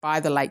by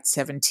the late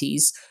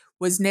 70s,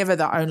 was never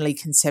the only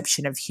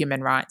conception of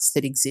human rights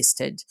that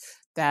existed.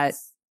 That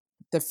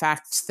the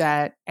fact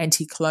that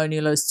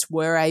anti-colonialists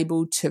were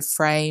able to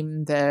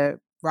frame the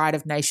right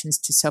of nations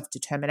to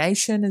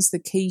self-determination as the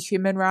key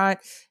human right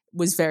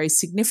was very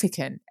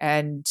significant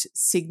and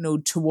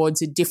signalled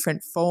towards a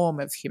different form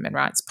of human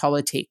rights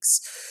politics.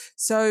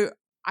 So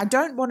I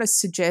don't want to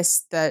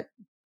suggest that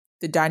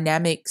the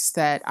dynamics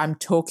that I'm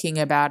talking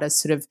about are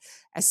sort of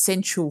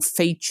essential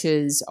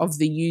features of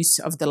the use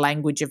of the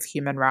language of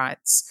human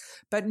rights,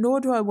 but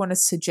nor do I want to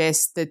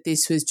suggest that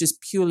this was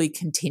just purely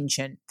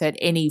contingent, that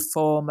any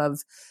form of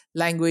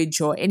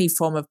language or any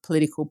form of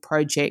political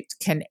project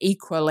can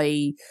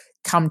equally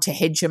come to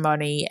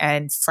hegemony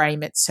and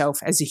frame itself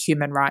as a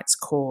human rights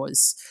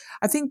cause.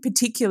 I think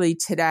particularly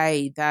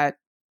today that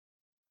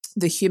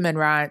the human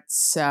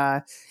rights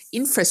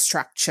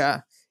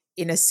infrastructure,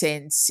 in a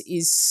sense,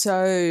 is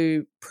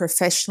so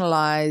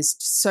professionalized,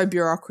 so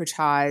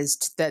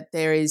bureaucratized, that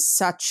there is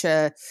such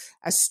a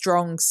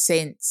strong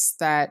sense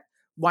that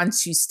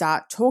once you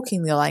start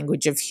talking the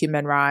language of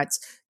human rights,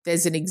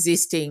 there's an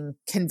existing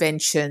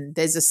convention,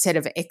 there's a set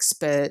of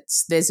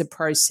experts, there's a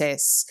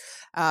process,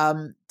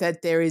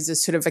 that there is a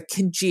sort of a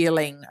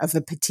congealing of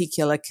a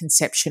particular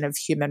conception of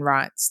human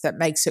rights that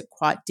makes it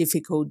quite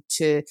difficult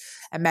to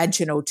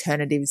imagine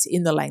alternatives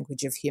in the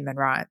language of human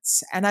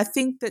rights. And I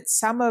think that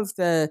some of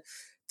the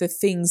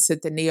things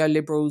that the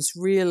neoliberals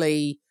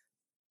really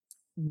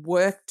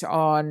worked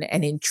on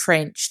and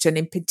entrenched, and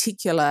in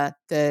particular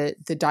the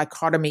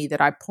dichotomy that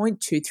I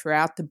point to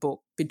throughout the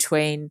book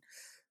between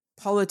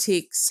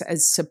politics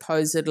as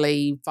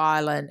supposedly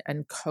violent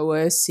and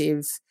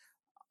coercive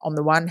on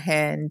the one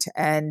hand,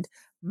 and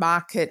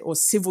market or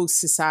civil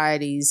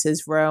societies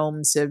as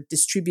realms of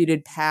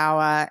distributed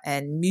power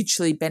and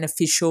mutually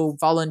beneficial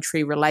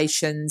voluntary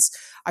relations.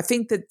 I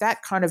think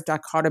that kind of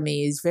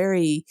dichotomy is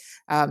very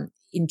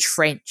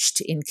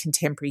entrenched in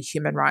contemporary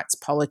human rights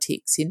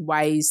politics in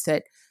ways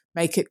that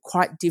make it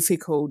quite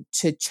difficult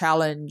to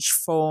challenge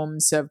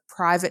forms of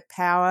private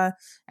power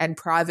and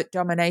private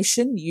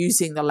domination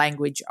using the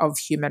language of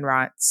human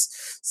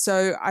rights.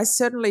 So I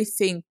certainly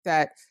think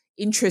that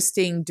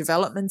interesting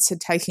developments are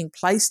taking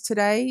place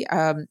today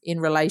in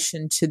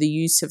relation to the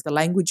use of the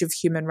language of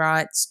human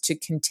rights to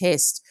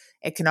contest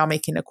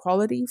economic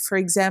inequality, for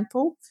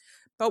example.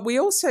 But we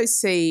also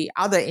see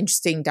other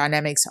interesting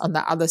dynamics on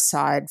the other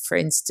side. For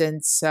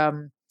instance,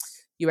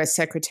 US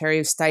Secretary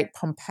of State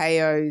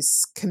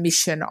Pompeo's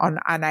Commission on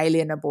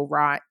Unalienable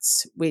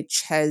Rights,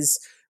 which has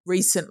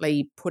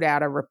recently put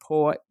out a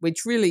report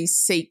which really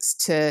seeks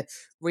to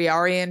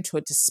reorient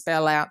or to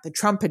spell out the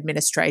Trump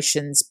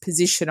administration's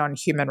position on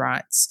human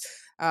rights.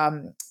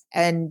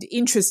 And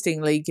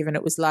interestingly, given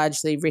it was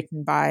largely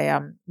written by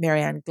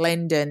Marianne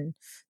Glendon,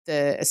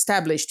 the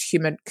established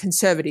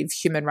conservative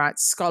human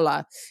rights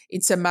scholar,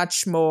 it's a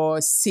much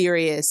more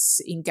serious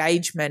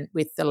engagement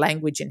with the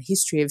language and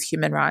history of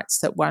human rights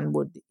that one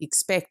would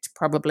expect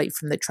probably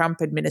from the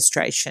Trump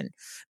administration.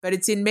 But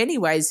it's in many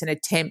ways an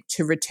attempt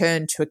to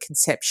return to a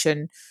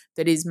conception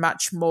that is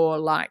much more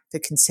like the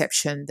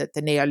conception that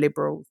the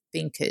neoliberal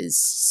thinkers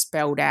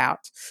spelled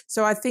out.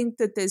 So I think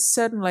that there's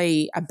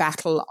certainly a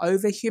battle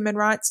over human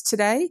rights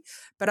today,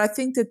 but I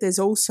think that there's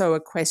also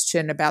a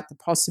question about the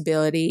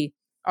possibility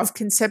of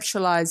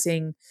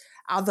conceptualizing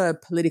other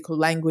political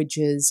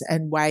languages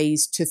and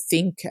ways to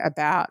think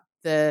about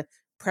the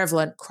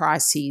prevalent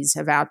crises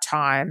of our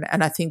time.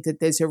 And I think that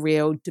there's a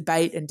real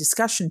debate and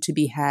discussion to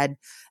be had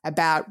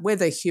about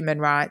whether human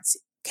rights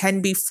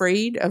can be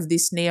freed of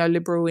this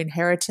neoliberal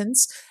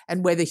inheritance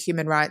and whether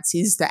human rights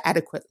is the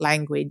adequate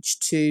language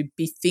to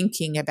be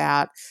thinking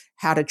about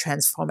how to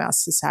transform our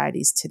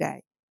societies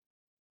today.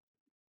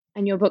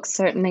 And your book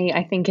certainly,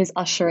 I think, is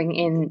ushering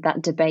in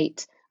that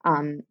debate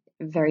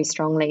very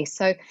strongly.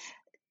 So,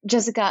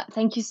 Jessica,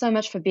 thank you so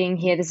much for being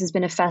here. This has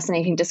been a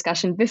fascinating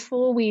discussion.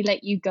 Before we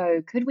let you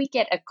go, could we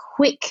get a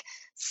quick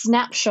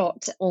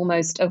snapshot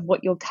almost of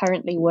what you're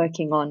currently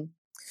working on?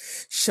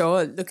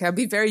 Sure. Look, I'll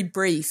be very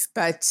brief,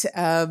 but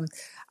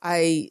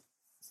I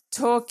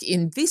talk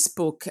in this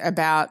book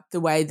about the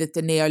way that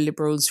the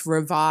neoliberals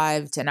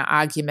revived an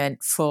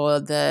argument for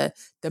the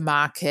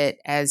market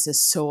as a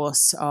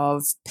source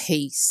of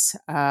peace,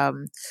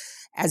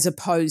 as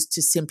opposed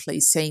to simply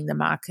seeing the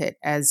market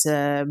as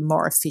a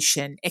more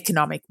efficient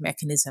economic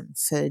mechanism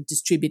for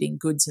distributing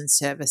goods and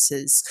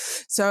services.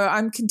 So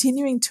I'm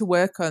continuing to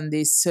work on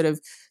this sort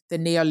of the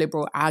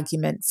neoliberal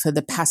argument for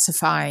the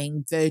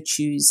pacifying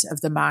virtues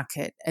of the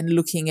market and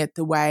looking at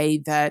the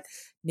way that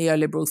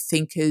neoliberal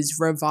thinkers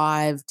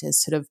revived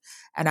as sort of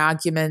an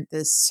argument,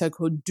 the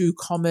so-called do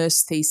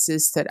commerce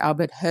thesis that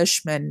Albert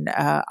Hirschman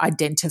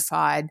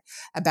identified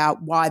about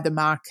why the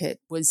market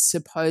was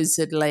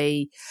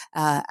supposedly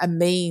a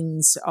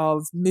means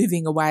of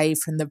moving away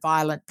from the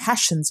violent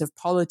passions of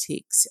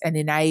politics and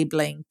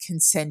enabling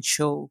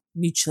consensual,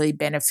 mutually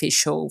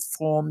beneficial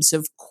forms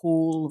of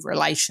cool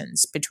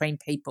relations between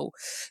people.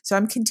 So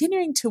I'm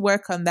continuing to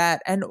work on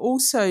that and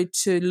also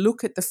to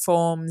look at the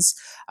forms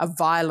of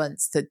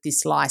violence that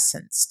this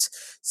licensed.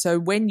 So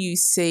when you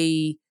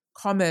see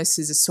commerce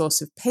as a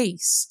source of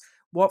peace,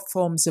 what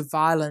forms of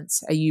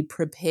violence are you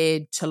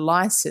prepared to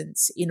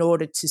license in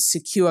order to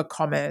secure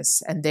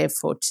commerce and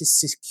therefore to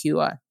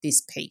secure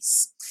this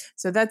peace?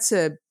 So that's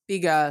a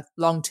bigger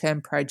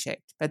long-term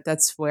project, but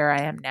that's where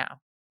I am now.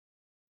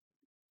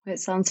 It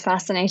sounds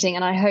fascinating,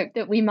 and I hope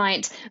that we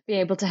might be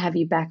able to have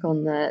you back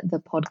on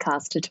the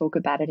podcast to talk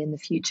about it in the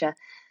future.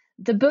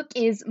 The book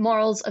is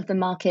Morals of the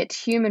Market,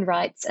 Human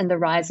Rights and the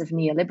Rise of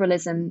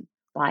Neoliberalism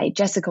by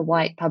Jessica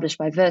White, published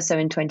by Verso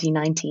in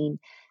 2019.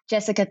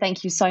 Jessica,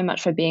 thank you so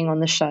much for being on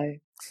the show.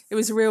 It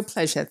was a real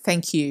pleasure.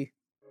 Thank you.